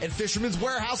manufacturing. And Fisherman's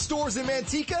Warehouse stores in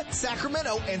Manteca,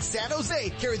 Sacramento, and San Jose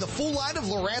carry the full line of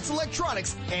Lowrance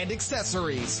electronics and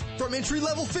accessories. From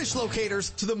entry-level fish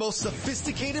locators to the most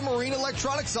sophisticated marine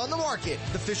electronics on the market,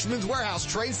 the Fisherman's Warehouse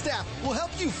trained staff will help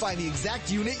you find the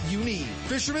exact unit you need.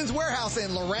 Fisherman's Warehouse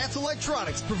and Lowrance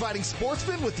Electronics, providing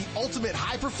sportsmen with the ultimate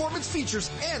high-performance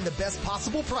features and the best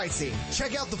possible pricing.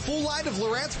 Check out the full line of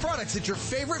Lowrance products at your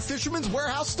favorite Fisherman's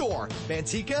Warehouse store,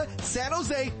 Manteca, San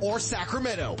Jose, or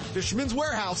Sacramento.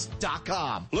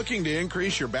 Fisherman'sWarehouse.com. Looking to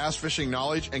increase your bass fishing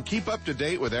knowledge and keep up to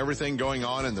date with everything going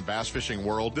on in the bass fishing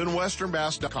world? Then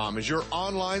WesternBass.com is your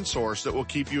online source that will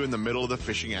keep you in the middle of the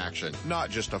fishing action, not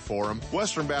just a forum.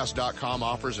 WesternBass.com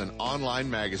offers an online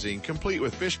magazine complete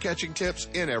with fish catching tips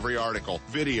in every article,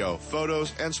 video,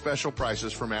 photos, and special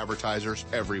prices from advertisers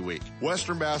every week.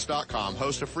 WesternBass.com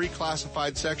hosts a free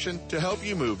classified section to help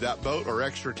you move that boat or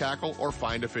extra tackle or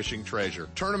find a fishing treasure.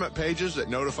 Tournament pages that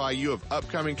notify you of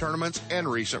upcoming tournaments and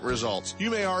recent results. You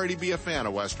may already be a fan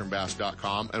of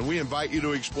WesternBass.com, and we invite you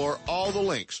to explore all the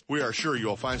links. We are sure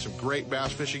you'll find some great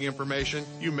bass fishing information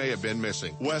you may have been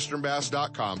missing.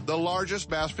 WesternBass.com, the largest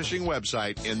bass fishing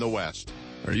website in the West.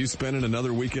 Are you spending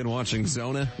another weekend watching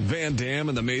Zona, Van Dam,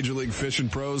 and the Major League Fishing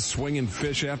pros swinging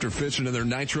fish after fish into their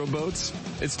nitro boats?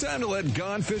 It's time to let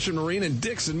Gone Fishing Marine and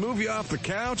Dixon move you off the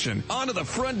couch and onto the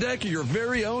front deck of your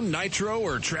very own nitro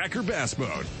or tracker bass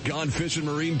boat. Gone Fishing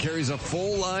Marine carries a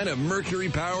full line of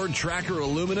mercury-powered tracker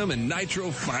aluminum and nitro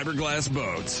fiberglass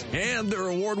boats. And their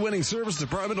award-winning service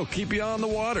department will keep you on the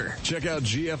water. Check out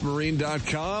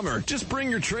gfmarine.com or just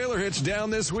bring your trailer hitch down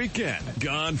this weekend.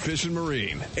 Gone Fishing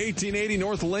Marine, 1880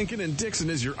 North Lincoln, and Dixon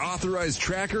is your authorized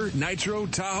tracker, nitro,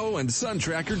 Tahoe, and Sun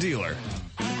Tracker dealer.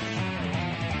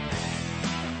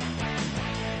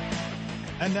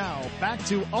 And now, back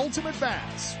to Ultimate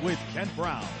Bass with Kent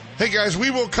Brown. Hey guys, we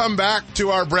will come back to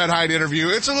our Brett Hite interview.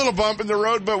 It's a little bump in the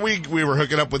road, but we were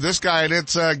hooking up with this guy, and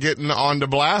it's getting on to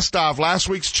blast off. Last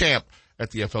week's champ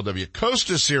at the FLW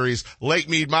Costa Series, Lake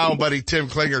Mead, my old buddy Tim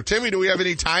Klinger. Timmy, do we have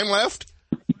any time left?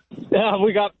 Yeah,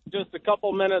 we got just a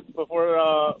couple minutes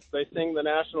before they sing the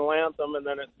national anthem, and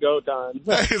then it's go time.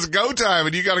 It's go time,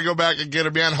 and you got to go back and get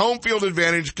him, man. Home field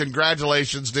advantage.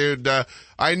 Congratulations, dude.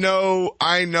 I know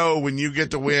when you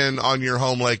get to win on your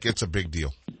home lake, it's a big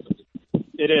deal.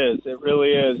 It is. It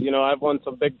really is. You know, I've won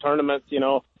some big tournaments, you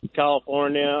know,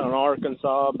 California and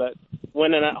Arkansas, but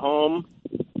winning at home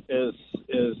is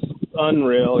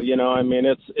unreal. You know, I mean,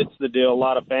 it's the deal. A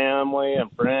lot of family and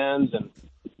friends, and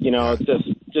you know, it's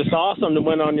just awesome to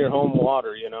win on your home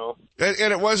water, you know.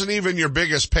 And it wasn't even your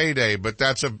biggest payday, but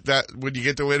that when you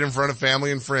get to win in front of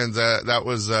family and friends,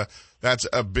 that's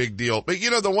a big deal. But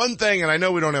you know, the one thing, and I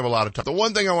know we don't have a lot of time, the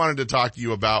one thing I wanted to talk to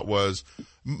you about was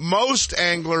most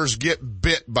anglers get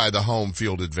bit by the home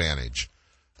field advantage.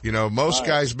 You know, most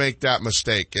guys make that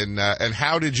mistake. And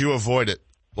how did you avoid it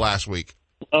last week?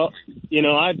 Well, you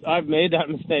know, I've made that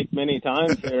mistake many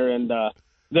times here, and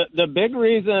the big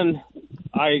reason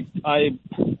I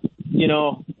you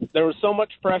know, there was so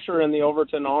much pressure in the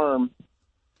Overton Arm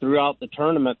throughout the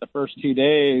tournament the first 2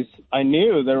 days. I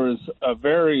knew there was a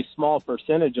very small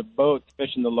percentage of boats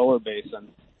fishing the lower basin.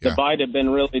 Yeah. The bite had been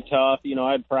really tough. You know,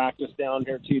 I'd practiced down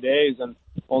here 2 days and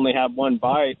only had one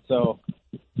bite. So,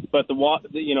 but the water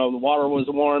was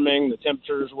warming, the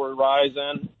temperatures were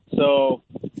rising. So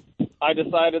I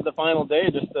decided the final day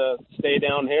just to stay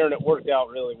down here, and it worked out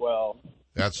really well.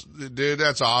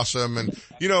 That's awesome. And,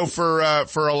 you know, for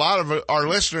a lot of our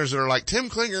listeners that are like, Tim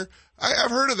Klinger,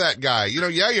 I've heard of that guy. You know,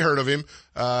 yeah, you heard of him.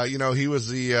 You know, he was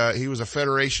a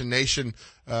Federation Nation,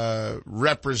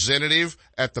 representative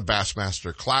at the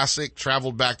Bassmaster Classic,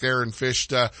 traveled back there and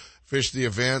fished fished the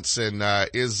events, and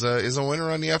is a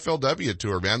winner on the FLW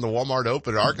Tour, man. The Walmart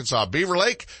Open at Arkansas, Beaver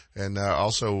Lake, and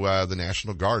also the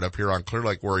National Guard up here on Clear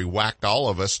Lake, where he whacked all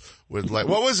of us with, like,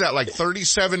 what was that, like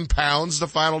 37 pounds the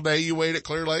final day you weighed at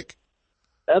Clear Lake?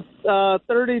 That's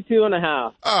 32 and a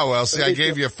half. Oh, well, see, I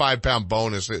gave you a 5-pound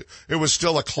bonus. It was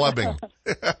still a clubbing.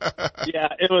 Yeah,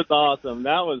 it was awesome.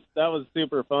 That was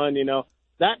super fun. You know,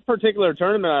 that particular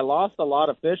tournament, I lost a lot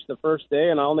of fish the first day,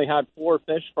 and I only had 4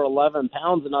 fish for 11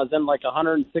 pounds, and I was in like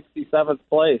 167th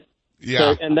place.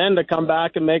 Yeah. So, and then to come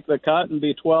back and make the cut and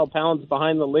be 12 pounds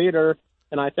behind the leader,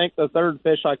 and I think the third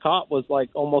fish I caught was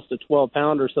like almost a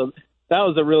 12-pounder. So that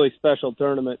was a really special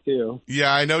tournament too.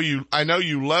 Yeah, I know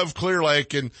you love Clear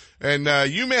Lake, and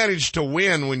you managed to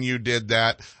win when you did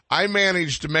that. I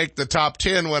managed to make the top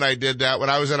 10 when I did that, when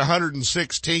I was at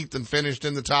 116th and finished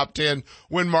in the top 10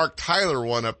 when Mark Tyler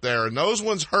won up there. And those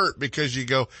ones hurt because you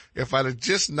go, if I'd have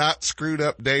just not screwed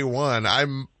up day one, I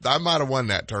might have won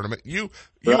that tournament. You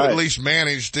Right. at least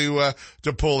managed to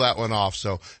pull that one off.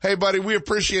 So, hey buddy, we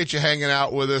appreciate you hanging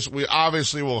out with us. We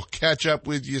obviously will catch up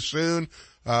with you soon.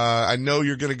 I know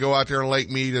you're going to go out there on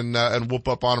Lake Mead and whoop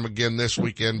up on them again this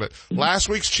weekend, but last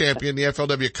week's champion, the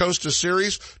FLW Costa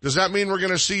Series, does that mean we're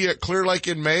going to see you at Clear Lake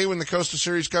in May when the Costa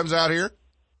Series comes out here?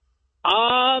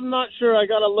 I'm not sure. I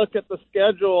got to look at the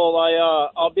schedule.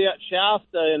 I'll be at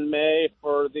Shasta in May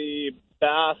for the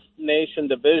Bass Nation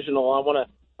Divisional. I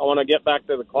want to get back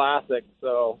to the Classic.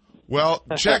 So, well,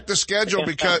 check the schedule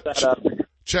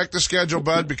check the schedule,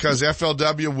 bud, because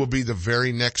FLW will be the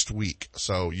very next week,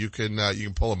 so you can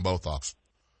pull them both off.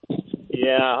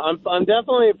 Yeah, I'm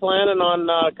definitely planning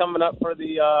on coming up for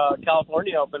the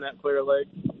California Open at Clear Lake.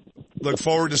 Look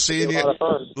forward to seeing you.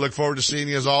 Look forward to seeing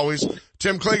you as always.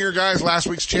 Tim Klinger, guys, last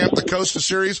week's champ, the Costa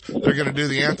Series. They're going to do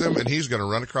the anthem, and he's going to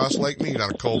run across Lake Mead on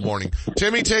a cold morning.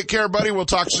 Timmy, take care, buddy. We'll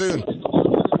talk soon.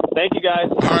 Thank you, guys.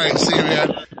 All right, see you,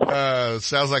 man.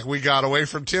 Sounds like we got away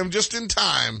from Tim just in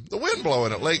time. The wind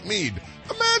blowing at Lake Mead.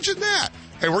 Imagine that.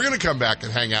 Hey, we're going to come back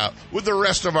and hang out with the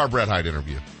rest of our Brett Hite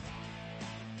interview.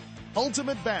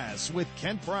 Ultimate Bass with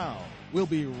Kent Brown. We'll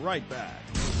be right back.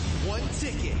 One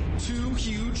ticket, 2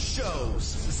 huge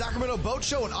shows. The Sacramento Boat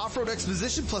Show and Off-Road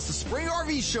Exposition plus the Spring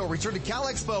RV Show return to Cal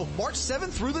Expo March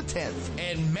 7th through the 10th.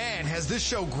 And man, has this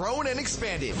show grown and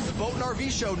expanded. The Boat and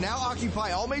RV Show now occupy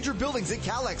all major buildings at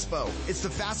Cal Expo. It's the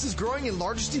fastest growing and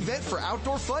largest event for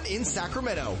outdoor fun in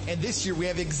Sacramento. And this year we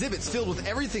have exhibits filled with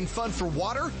everything fun for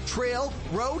water, trail,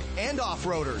 road, and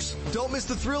off-roaders. Don't miss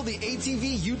the thrill, the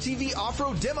ATV, UTV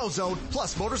off-road demo zone,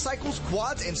 plus motorcycles,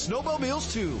 quads, and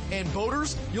snowmobiles too. And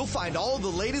boaters, you'll find all of the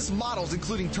latest models,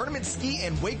 including tournament ski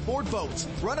and wakeboard boats,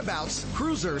 runabouts,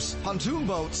 cruisers, pontoon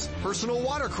boats, personal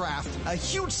watercraft, a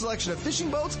huge selection of fishing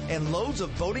boats, and loads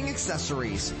of boating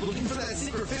accessories. Looking for that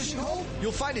secret fishing hole?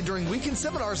 You'll find it during weekend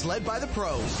seminars led by the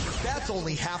pros. That's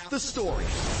only half the story.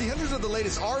 See hundreds of the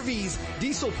latest RVs,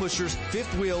 diesel pushers,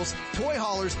 fifth wheels, toy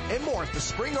haulers, and more at the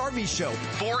Spring RV Show.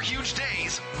 4 huge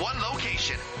days, 1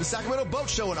 location. The Sacramento Boat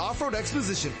Show and Off-Road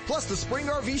Exposition, plus the Spring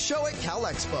RV Show at Cal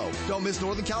Expo. Don't miss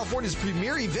Northern California's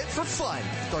premier event for fun.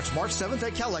 Starts March 7th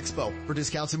at Cal Expo. For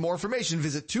discounts and more information,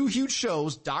 visit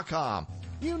 2hugeshows.com.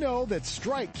 You know that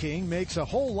Strike King makes a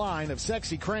whole line of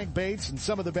sexy crankbaits and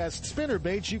some of the best spinner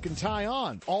baits you can tie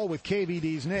on, all with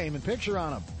KVD's name and picture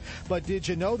on them. But did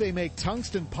you know they make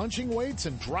tungsten punching weights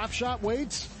and drop shot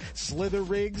weights? Slither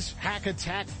rigs, hack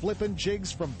attack flippin'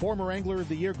 jigs from former Angler of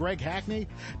the Year Greg Hackney,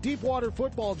 deep water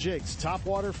football jigs, top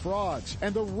water frogs,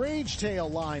 and the Rage Tail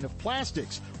line of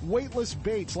plastics, weightless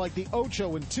baits like the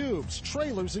Ocho and tubes,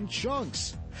 trailers and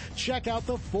chunks. Check out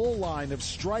the full line of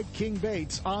Strike King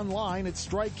baits online at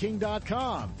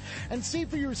StrikeKing.com and see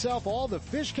for yourself all the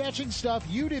fish catching stuff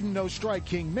you didn't know Strike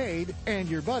King made and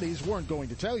your buddies weren't going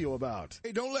to tell you about.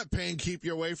 Hey, don't let pain keep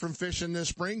you away from fishing this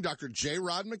spring. Dr. J.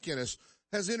 Rod McInnes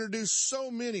has introduced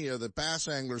so many of the bass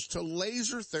anglers to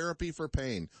laser therapy for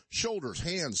pain. Shoulders,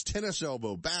 hands, tennis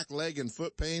elbow, back, leg, and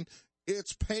foot pain.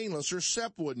 It's painless, or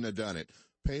Sepp wouldn't have done it.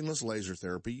 Painless laser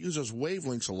therapy uses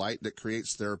wavelengths of light that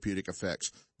creates therapeutic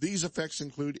effects. These effects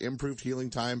include improved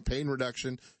healing time, pain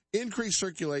reduction, increased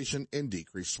circulation, and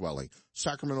decreased swelling.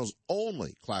 Sacramento's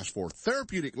only Class 4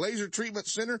 therapeutic laser treatment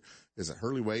center is at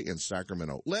Hurley Way in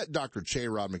Sacramento. Let Dr. J.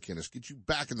 Rod McInnes get you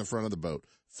back in the front of the boat.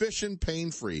 Fishing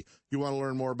pain-free. You want to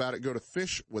learn more about it, go to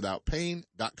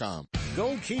fishwithoutpain.com.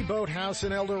 Gold Key Boathouse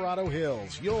in El Dorado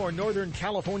Hills, your Northern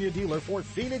California dealer for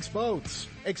Phoenix boats.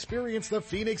 Experience the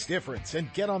Phoenix difference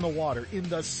and get on the water in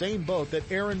the same boat that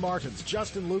Aaron Martins,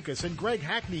 Justin Lucas, and Greg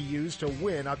Hackney used to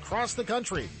win across the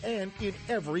country and in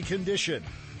every condition.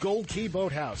 Gold Key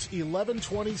Boathouse,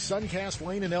 1120 Suncast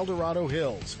Lane in El Dorado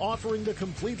Hills, offering the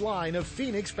complete line of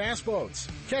Phoenix bass boats.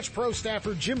 Catch pro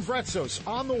staffer Jim Vretzos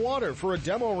on the water for a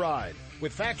demo ride.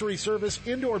 With factory service,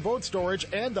 indoor boat storage,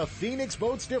 and the Phoenix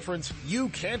Boats difference, you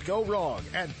can't go wrong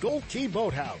at Gold Key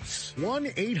Boathouse.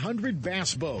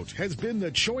 1-800-BASS-BOAT has been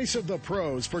the choice of the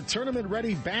pros for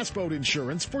tournament-ready bass boat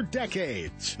insurance for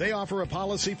decades. They offer a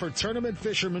policy for tournament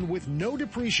fishermen with no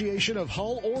depreciation of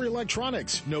hull or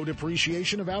electronics, no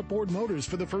depreciation of outboard motors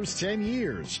for the first 10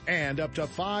 years, and up to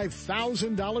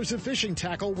 $5,000 of fishing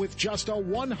tackle with just a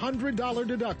 $100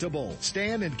 deductible.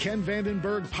 Stan and Ken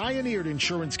Vandenberg pioneered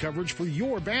insurance coverage for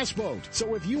your bass boat.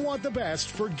 So if you want the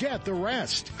best, forget the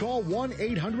rest. Call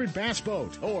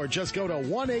 1-800-BASS-BOAT or just go to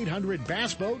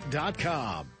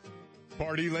 1-800-BASSBOAT.com.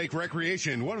 Party Lake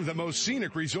Recreation, one of the most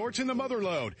scenic resorts in the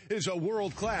Motherlode, is a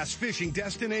world-class fishing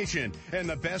destination. And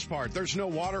the best part, there's no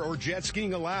water or jet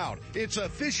skiing allowed. It's a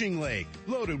fishing lake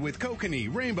loaded with kokanee,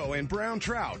 rainbow, and brown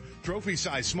trout,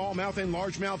 trophy-sized smallmouth and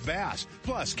largemouth bass,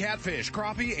 plus catfish,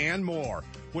 crappie, and more.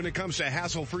 When it comes to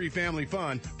hassle-free family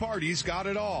fun, Party's got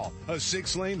it all. A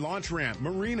 6-lane launch ramp,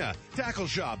 marina, tackle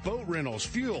shop, boat rentals,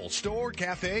 fuel, store,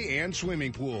 cafe, and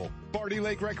swimming pool. Party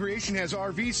Lake Recreation has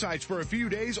RV sites for a few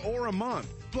days or a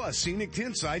month, plus scenic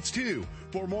tent sites too.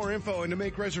 For more info and to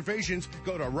make reservations,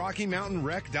 go to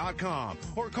RockyMountainRec.com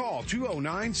or call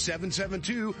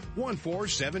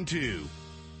 209-772-1472.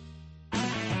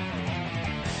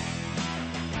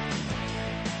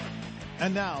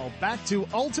 And now, back to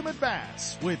Ultimate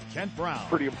Bass with Kent Brown.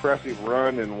 Pretty impressive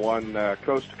run and won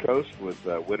coast to coast with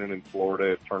winning in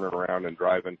Florida, turning around and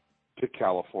driving to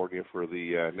California for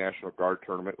the National Guard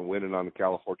tournament and winning on the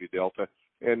California Delta,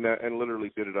 and literally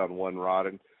did it on one rod.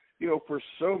 And you know, for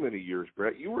so many years,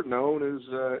 Brett, you were known as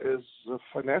a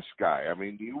finesse guy. I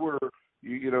mean,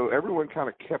 you know, everyone kind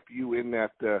of kept you in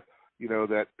that you know,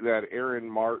 that Aaron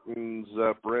Martin's,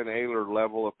 Brent Ehrler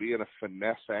level of being a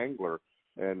finesse angler.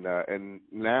 And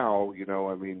now, you know,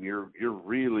 I mean, you're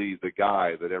really the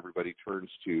guy that everybody turns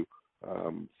to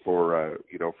for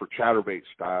you know, for chatterbait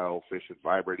style fishing,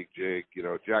 vibrating jig, you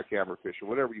know, jackhammer fishing,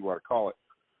 whatever you want to call it.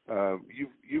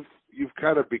 You've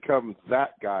kind of become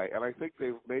that guy, and I think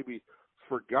they've maybe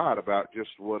forgot about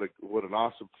just what an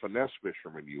awesome finesse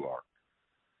fisherman you are.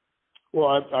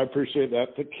 Well, I appreciate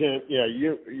that, but Kent, yeah,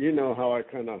 you know how I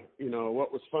kind of, you know,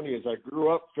 what was funny is I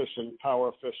grew up fishing,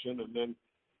 power fishing, and then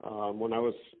when I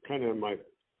was kind of in my,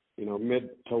 you know,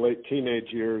 mid to late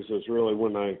teenage years is really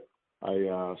when I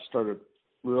started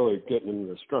really getting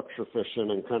into structure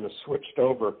fishing and kind of switched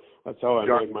over. That's how I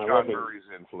made my living. John Murray's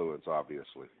influence,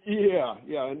 obviously. Yeah,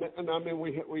 and I mean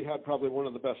we had probably one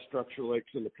of the best structure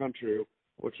lakes in the country,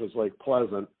 which was Lake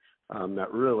Pleasant,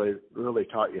 that really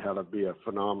taught you how to be a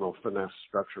phenomenal finesse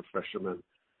structure fisherman.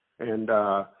 And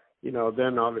you know,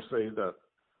 then obviously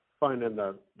finding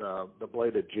the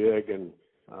bladed jig and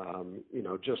you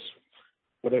know, just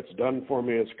what it's done for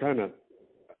me is kind of,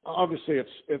 obviously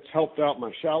it's helped out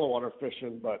my shallow water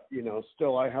fishing, but you know,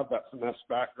 still I have that finesse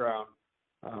background,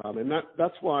 and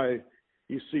that's why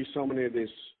you see so many of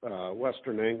these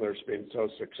Western anglers being so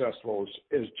successful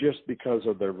is just because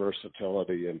of their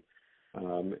versatility. And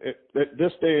at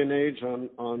this day and age,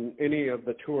 on any of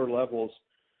the tour levels,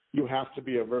 you have to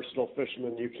be a versatile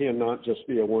fisherman. You cannot just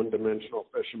be a one-dimensional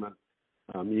fisherman.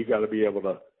 You got to be able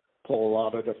to pull a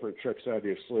lot of different tricks out of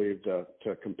your sleeve to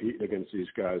compete against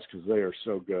these guys because they are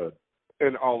so good.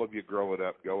 And all of you growing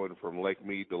up, going from Lake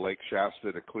Mead to Lake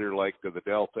Shasta to Clear Lake to the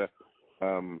Delta,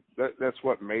 that's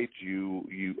what made you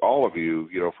all of you,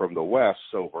 you know, from the West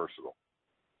so versatile.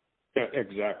 Yeah,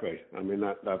 exactly. I mean,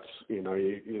 that's, you know,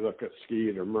 you look at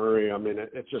Skeet or Murray. I mean,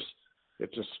 it just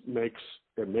makes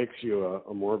you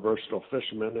a more versatile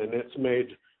fisherman, and it's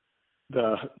made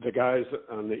the guys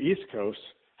on the East Coast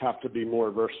have to be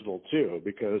more versatile too,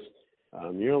 because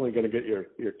you're only going to get your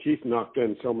teeth knocked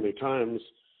in so many times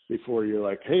before you're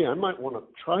like, hey, I might want to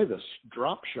try this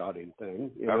drop shotting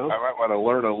thing. You know? I might want to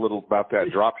learn a little about that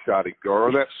drop shotting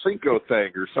or that Cinco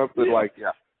thing or something like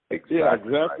that. Exactly. Yeah,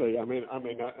 exactly. Right. I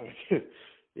mean,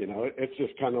 you know, it's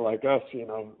just kind of like us, you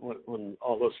know, when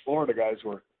all those Florida guys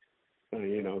were,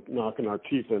 you know, knocking our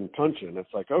teeth and punching.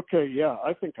 It's like, okay, yeah,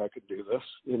 I think I could do this,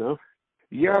 you know.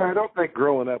 Yeah, I don't think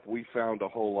growing up we found a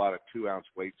whole lot of 2-ounce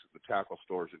weights at the tackle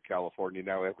stores in California.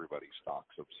 Now everybody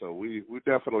stocks them, so we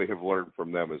definitely have learned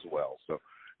from them as well. So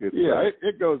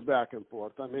it goes back and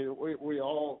forth. I mean, we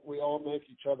all make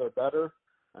each other better,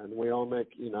 and we all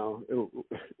make, you know,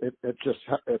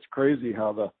 it's crazy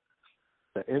how the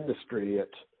industry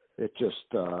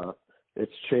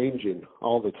it's changing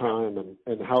all the time,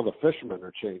 and how the fishermen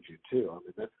are changing too. I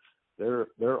mean,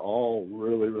 they're all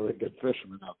really, really good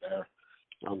fishermen out there.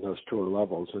 on those tour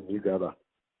levels, and you gotta,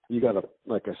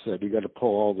 like I said, you gotta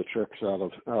pull all the tricks out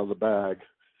of the bag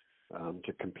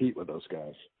to compete with those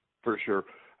guys. For sure.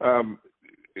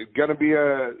 It's going to be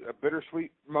a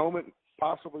bittersweet moment,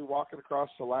 possibly walking across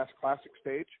the last classic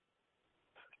stage.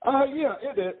 Yeah,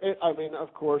 it. I mean,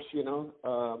 of course,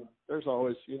 there's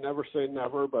always, you never say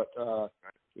never, but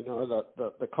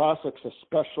the classic's a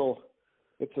special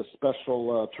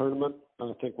tournament.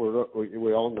 I think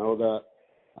we all know that.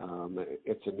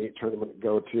 It's a neat tournament to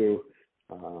go to,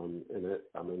 and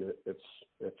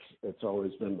it's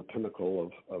always been the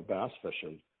pinnacle of bass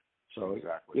fishing. So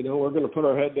exactly. We're going to put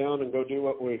our head down and go do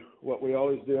what we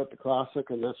always do at the classic,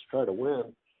 and that's try to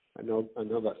win. I know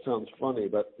that sounds funny,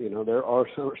 but there are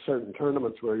certain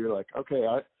tournaments where you're like, okay,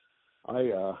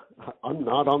 I'm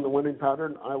not on the winning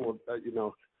pattern. I will,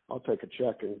 I'll take a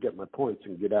check and get my points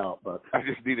and get out. But I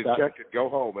just need a check and go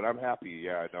home, and I'm happy.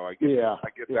 Yeah, no, I get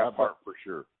that part for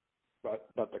sure. But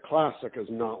the classic is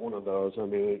not one of those. I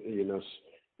mean,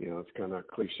 it's kind of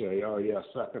cliche. Oh yeah,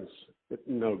 seconds, it's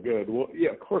no good. Well, yeah,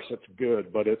 of course it's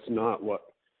good, but it's not what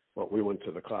we went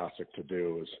to the classic to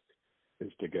do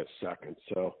is to get second.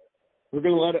 So we're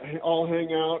going to let it all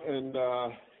hang out and,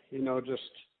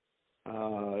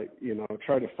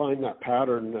 try to find that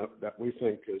pattern that we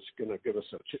think is going to give us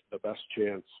the best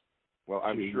chance. Well,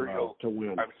 I'm sure to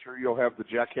win. I'm sure you'll have the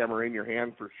jackhammer in your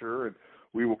hand for sure, and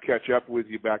we will catch up with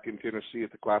you back in Tennessee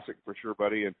at the Classic for sure,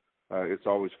 buddy. And it's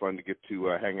always fun to get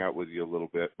to hang out with you a little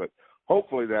bit. But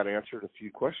hopefully that answered a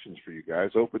few questions for you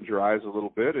guys, opened your eyes a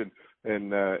little bit,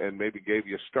 and maybe gave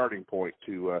you a starting point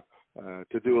to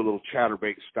do a little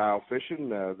chatterbait style fishing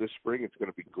this spring. It's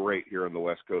going to be great here on the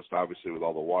West Coast, obviously, with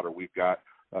all the water we've got.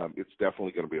 It's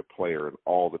definitely going to be a player in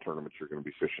all the tournaments you're going to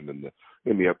be fishing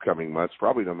in the upcoming months,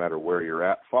 probably no matter where you're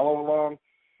at. Follow along,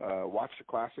 watch the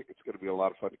Classic. It's going to be a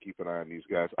lot of fun to keep an eye on these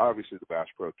guys. Obviously, the Bass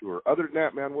Pro Tour. Other than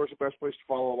that, man, where's the best place to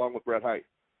follow along with Brett Hite?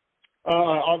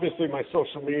 Obviously, my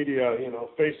social media,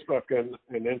 Facebook and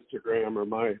Instagram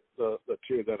are the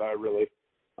two that I really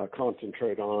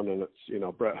concentrate on, and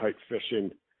it's Brett Hite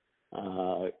Fishing,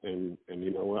 and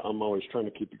I'm always trying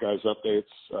to keep you guys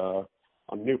updates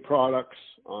on new products,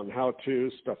 on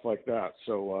how-to, stuff like that.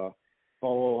 So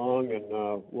follow along, and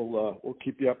we'll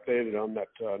keep you updated on that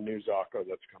new Zocco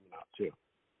that's coming out too.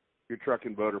 Your truck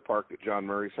and boat are parked at John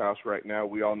Murray's house right now.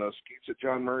 We all know Skeet's at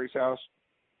John Murray's house.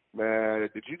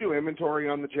 Did you do inventory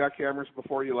on the jackhammers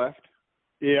before you left?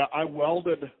 Yeah, I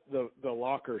welded the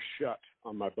locker shut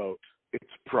on my boat.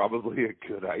 It's probably a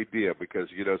good idea because,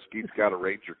 Skeet's got a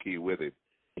Ranger key with him.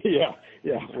 Yeah,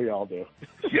 we all do.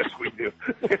 Yes, we do.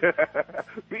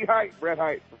 Be Hite, Brett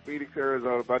Hite from Phoenix,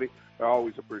 Arizona, buddy. I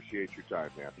always appreciate your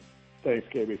time, man. Thanks,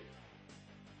 KB.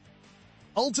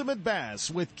 Ultimate Bass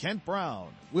with Kent Brown.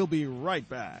 We'll be right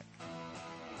back.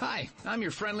 Hi, I'm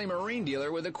your friendly marine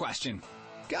dealer with a question.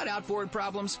 Got outboard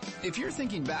problems? If you're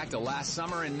thinking back to last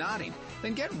summer and nodding,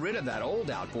 then get rid of that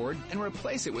old outboard and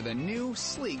replace it with a new,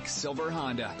 sleek silver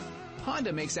Honda.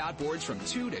 Honda makes outboards from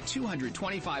 2 to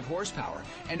 225 horsepower,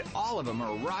 and all of them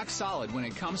are rock solid when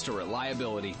it comes to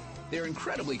reliability. They're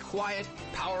incredibly quiet,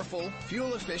 powerful,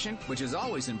 fuel efficient, which is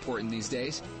always important these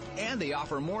days, and they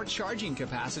offer more charging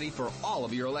capacity for all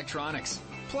of your electronics.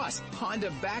 Plus,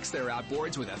 Honda backs their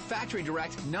outboards with a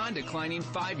factory-direct, non-declining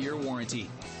 5-year warranty.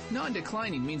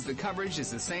 Non-declining means the coverage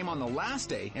is the same on the last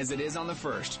day as it is on the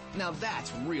first. Now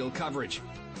that's real coverage.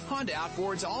 Honda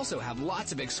outboards also have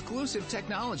lots of exclusive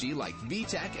technology like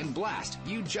VTEC and Blast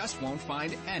you just won't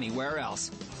find anywhere else.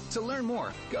 To learn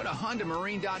more, go to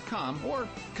HondaMarine.com or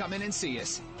come in and see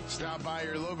us. Stop by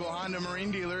your local Honda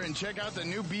Marine dealer and check out the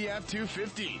new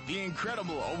BF250, the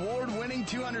incredible award-winning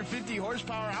 250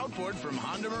 horsepower outboard from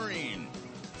Honda Marine.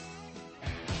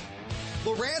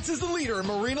 Lowrance is the leader in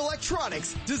marine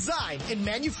electronics, design, and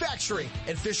manufacturing.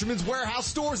 And Fisherman's Warehouse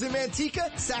stores in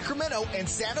Manteca, Sacramento, and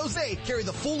San Jose carry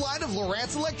the full line of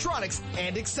Lowrance electronics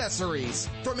and accessories.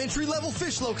 From entry-level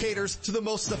fish locators to the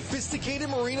most sophisticated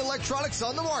marine electronics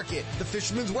on the market, the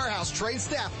Fisherman's Warehouse trained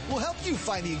staff will help you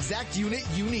find the exact unit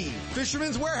you need.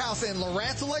 Fisherman's Warehouse and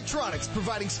Lowrance Electronics,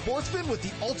 providing sportsmen with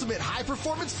the ultimate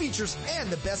high-performance features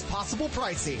and the best possible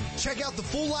pricing. Check out the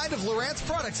full line of Lowrance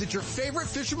products at your favorite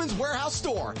Fisherman's Warehouse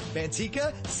store,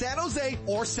 Manteca, San Jose,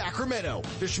 or Sacramento.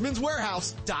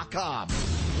 Fisherman'sWarehouse.com.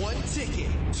 one ticket,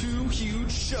 two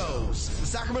huge shows. The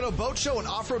Sacramento Boat Show and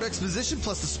Off-Road Exposition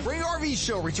plus the Spring RV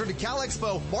Show return to Cal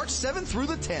Expo March 7th through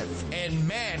the 10th. And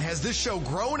man, has this show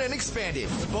grown and expanded.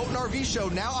 The Boat and RV Show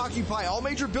now occupy all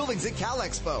major buildings at Cal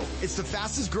Expo. It's the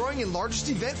fastest growing and largest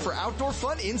event for outdoor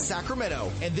fun in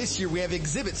Sacramento. And this year we have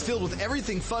exhibits filled with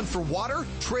everything fun for water,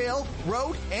 trail,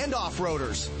 road, and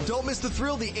off-roaders. Don't miss the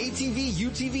thrill, the ATV,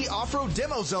 UTV off-road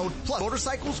demo zone, plus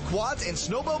motorcycles, quads, and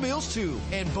snowmobiles too.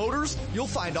 And boaters, you'll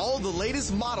find all of the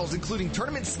latest models, including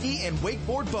tournament ski and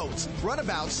wakeboard boats,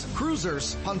 runabouts,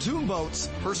 cruisers, pontoon boats,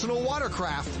 personal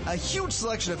watercraft, a huge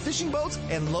selection of fishing boats,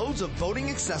 and loads of boating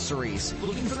accessories.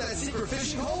 Looking for that secret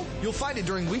fishing hole? You'll find it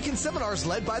during weekend seminars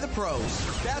led by the pros.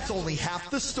 That's only half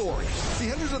the story. See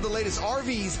hundreds of the latest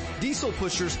RVs, diesel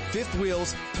pushers, fifth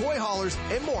wheels, toy haulers,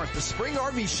 and more at the Spring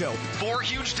RV Show. 4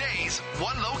 huge days,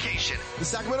 one location. The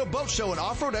Sacramento Boat Show and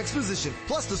Off-Road Exposition,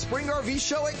 plus the Spring RV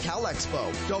Show at Cal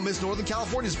Expo. Don't miss Northern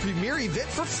California's premier event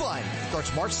for fun.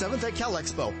 Starts March 7th at Cal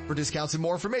Expo. For discounts and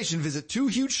more information, visit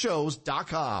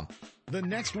twohugeshows.com. The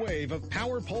next wave of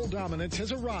power pole dominance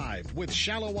has arrived with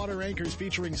shallow water anchors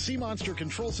featuring Sea Monster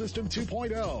Control System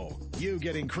 2.0. You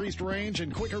get increased range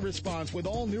and quicker response with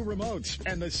all new remotes,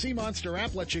 and the Sea Monster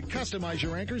app lets you customize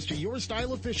your anchors to your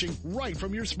style of fishing right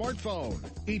from your smartphone.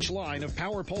 Each line of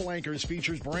power pole anchors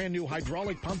features brand new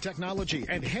hydraulic pump technology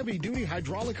and heavy-duty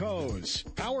hydraulic hose.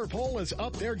 Power Pole has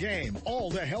upped their game,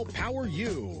 all to help power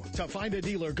you. To find a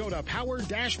dealer, go to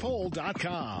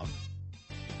power-pole.com.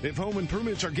 If home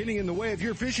improvements are getting in the way of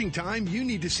your fishing time, you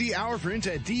need to see our friends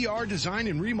at DR Design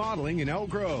and Remodeling in Elk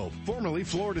Grove. Formerly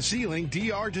Floor to Ceiling,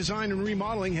 DR Design and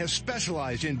Remodeling has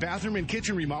specialized in bathroom and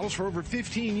kitchen remodels for over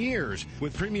 15 years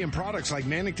with premium products like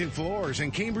Mannington floors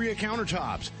and Cambria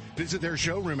countertops. Visit their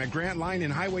showroom at Grant Line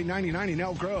and Highway 99 in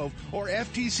Elk Grove or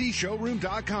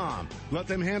ftcshowroom.com. Let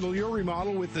them handle your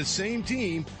remodel with the same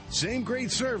team, same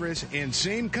great service, and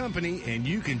same company, and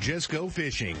you can just go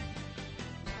fishing.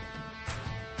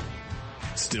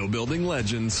 Still building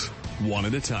legends, one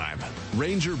at a time.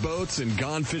 Ranger Boats and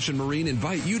Gone Fishing Marine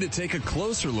invite you to take a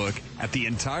closer look at the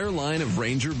entire line of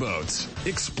Ranger boats.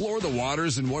 Explore the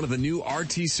waters in one of the new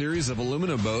RT series of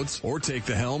aluminum boats, or take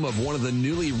the helm of one of the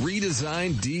newly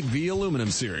redesigned Deep V aluminum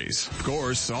series. Of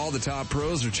course, all the top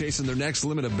pros are chasing their next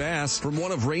limit of bass from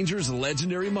one of Ranger's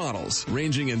legendary models,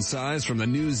 ranging in size from the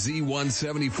new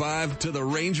Z175 to the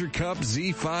Ranger Cup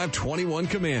Z521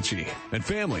 Comanche. And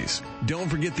families, don't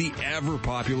forget the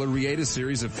ever-popular Rieta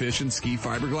series of fish and ski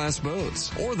fiberglass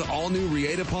boats, or the all-new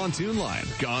Rieta pontoon line,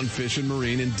 Gone Fishing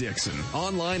Marine in Dixon.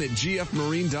 Online at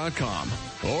gfmarine.com,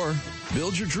 or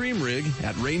build your dream rig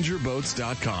at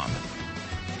rangerboats.com.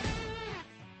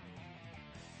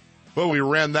 Well, we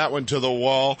ran that one to the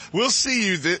wall. We'll see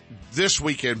you this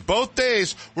weekend. Both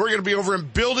days, we're going to be over in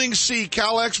Building C,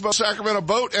 Cal Expo, Sacramento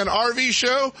Boat and RV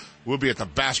Show. We'll be at the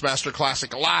Bassmaster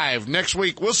Classic live next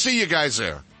week. We'll see you guys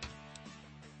there.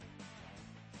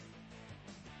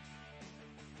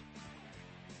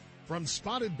 From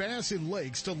spotted bass in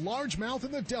lakes to largemouth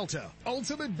in the Delta,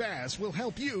 Ultimate Bass will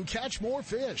help you catch more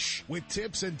fish. With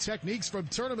tips and techniques from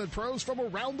tournament pros from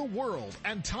around the world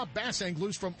and top bass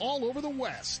anglers from all over the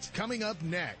West. Coming up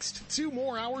next, 2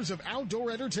 more hours of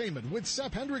outdoor entertainment with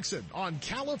Sepp Hendrickson on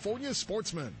California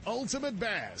Sportsman. Ultimate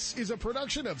Bass is a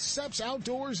production of Sepp's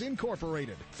Outdoors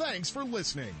Incorporated. Thanks for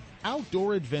listening.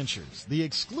 Outdoor Adventures, the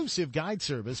exclusive guide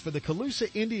service for the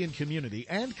Calusa Indian community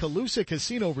and Calusa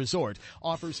Casino Resort,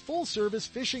 offers full-service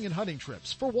fishing and hunting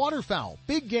trips for waterfowl,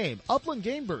 big game, upland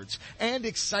game birds, and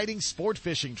exciting sport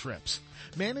fishing trips.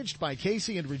 Managed by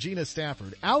Casey and Regina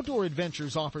Stafford, Outdoor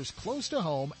Adventures offers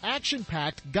close-to-home,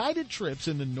 action-packed guided trips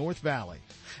in the North Valley.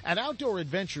 At Outdoor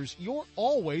Adventures, you're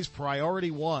always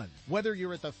priority one. Whether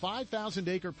you're at the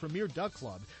 5,000-acre Premier Duck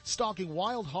Club, stalking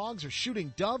wild hogs, or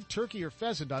shooting dove, turkey, or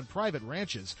pheasant on private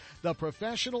ranches, the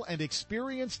professional and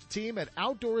experienced team at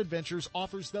Outdoor Adventures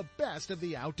offers the best of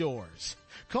the outdoors.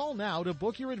 Call now to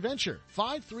book your adventure,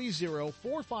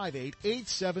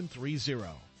 530-458-8730.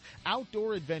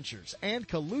 Outdoor Adventures and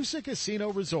Calusa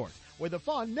Casino Resort, where the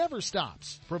fun never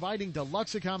stops, providing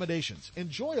deluxe accommodations,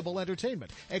 enjoyable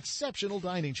entertainment, exceptional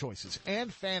dining choices,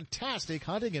 and fantastic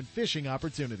hunting and fishing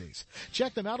opportunities.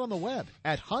 Check them out on the web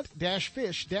at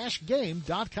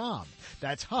hunt-fish-game.com.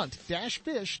 That's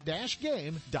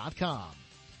hunt-fish-game.com.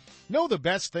 Know the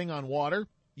best thing on water?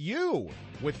 You!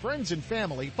 With friends and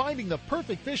family, finding the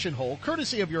perfect fishing hole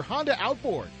courtesy of your Honda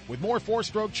Outboard. With more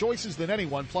 4-stroke choices than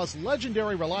anyone, plus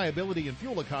legendary reliability and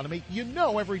fuel economy, you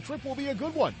know every trip will be a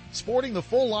good one. Sporting the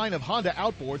full line of Honda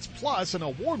Outboards, plus an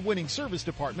award-winning service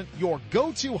department, your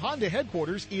go-to Honda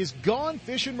headquarters is Gone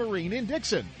Fishin' Marine in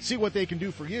Dixon. See what they can do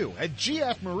for you at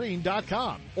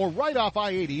gfmarine.com or right off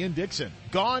I-80 in Dixon.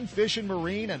 Gone Fishin'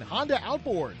 Marine and Honda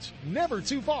Outboards. Never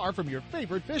too far from your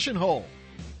favorite fishing hole.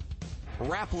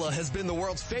 Rapala has been the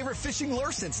world's favorite fishing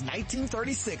lure since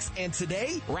 1936, and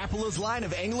today, Rapala's line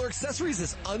of angler accessories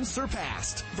is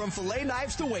unsurpassed. From fillet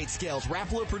knives to weight scales,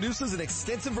 Rapala produces an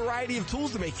extensive variety of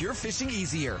tools to make your fishing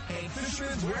easier. And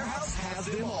Fisherman's Warehouse has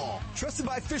them all. Trusted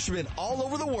by fishermen all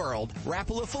over the world,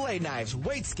 Rapala fillet knives,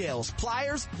 weight scales,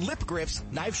 pliers, lip grips,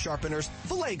 knife sharpeners,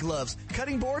 fillet gloves,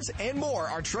 cutting boards, and more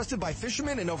are trusted by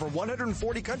fishermen in over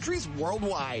 140 countries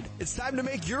worldwide. It's time to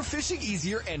make your fishing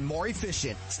easier and more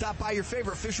efficient. Stop by your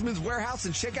favorite Fisherman's Warehouse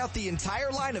and check out the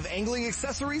entire line of angling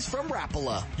accessories from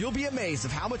Rapala. You'll be amazed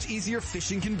of how much easier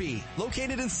fishing can be.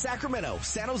 Located in Sacramento,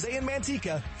 San Jose, and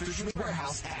Manteca, Fisherman's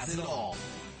Warehouse has it all.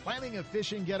 Planning a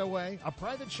fishing getaway, a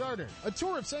private charter, a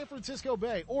tour of San Francisco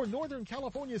Bay, or Northern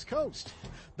California's coast?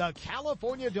 The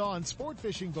California Dawn Sport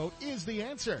Fishing Boat is the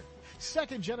answer.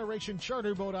 Second-generation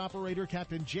charter boat operator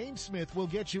Captain James Smith will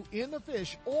get you in the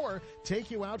fish or take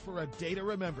you out for a day to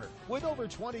remember. With over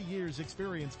 20 years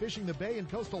experience fishing the bay and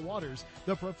coastal waters,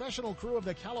 the professional crew of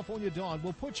the California Dawn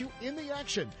will put you in the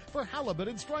action for halibut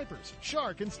and stripers,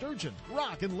 shark and sturgeon,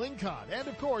 rock and lingcod, and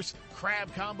of course,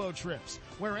 crab combo trips,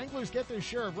 where anglers get their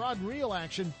share of rod and reel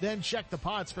action, then check the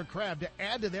pots for crab to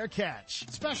add to their catch.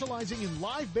 Specializing in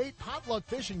live bait potluck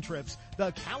fishing trips,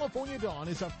 the California Dawn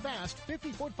is a fast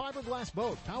 50-foot fiberglass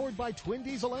boat powered by twin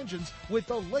diesel engines with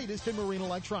the latest in marine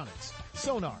electronics.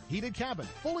 Sonar, heated cabin,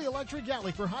 fully electric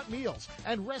galley for hot meals,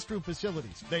 and restroom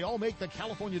facilities. They all make the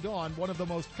California Dawn one of the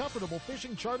most comfortable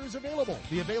fishing charters available.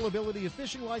 The availability of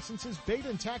fishing licenses, bait,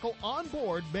 and tackle on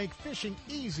board make fishing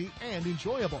easy and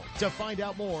enjoyable. To find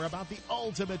out more about the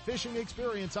ultimate fishing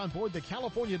experience on board the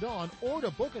California Dawn or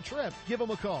to book a trip, give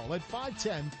them a call at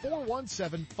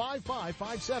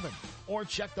 510-417-5557 or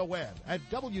check the web at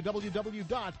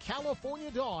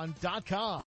www.californiadawn.com.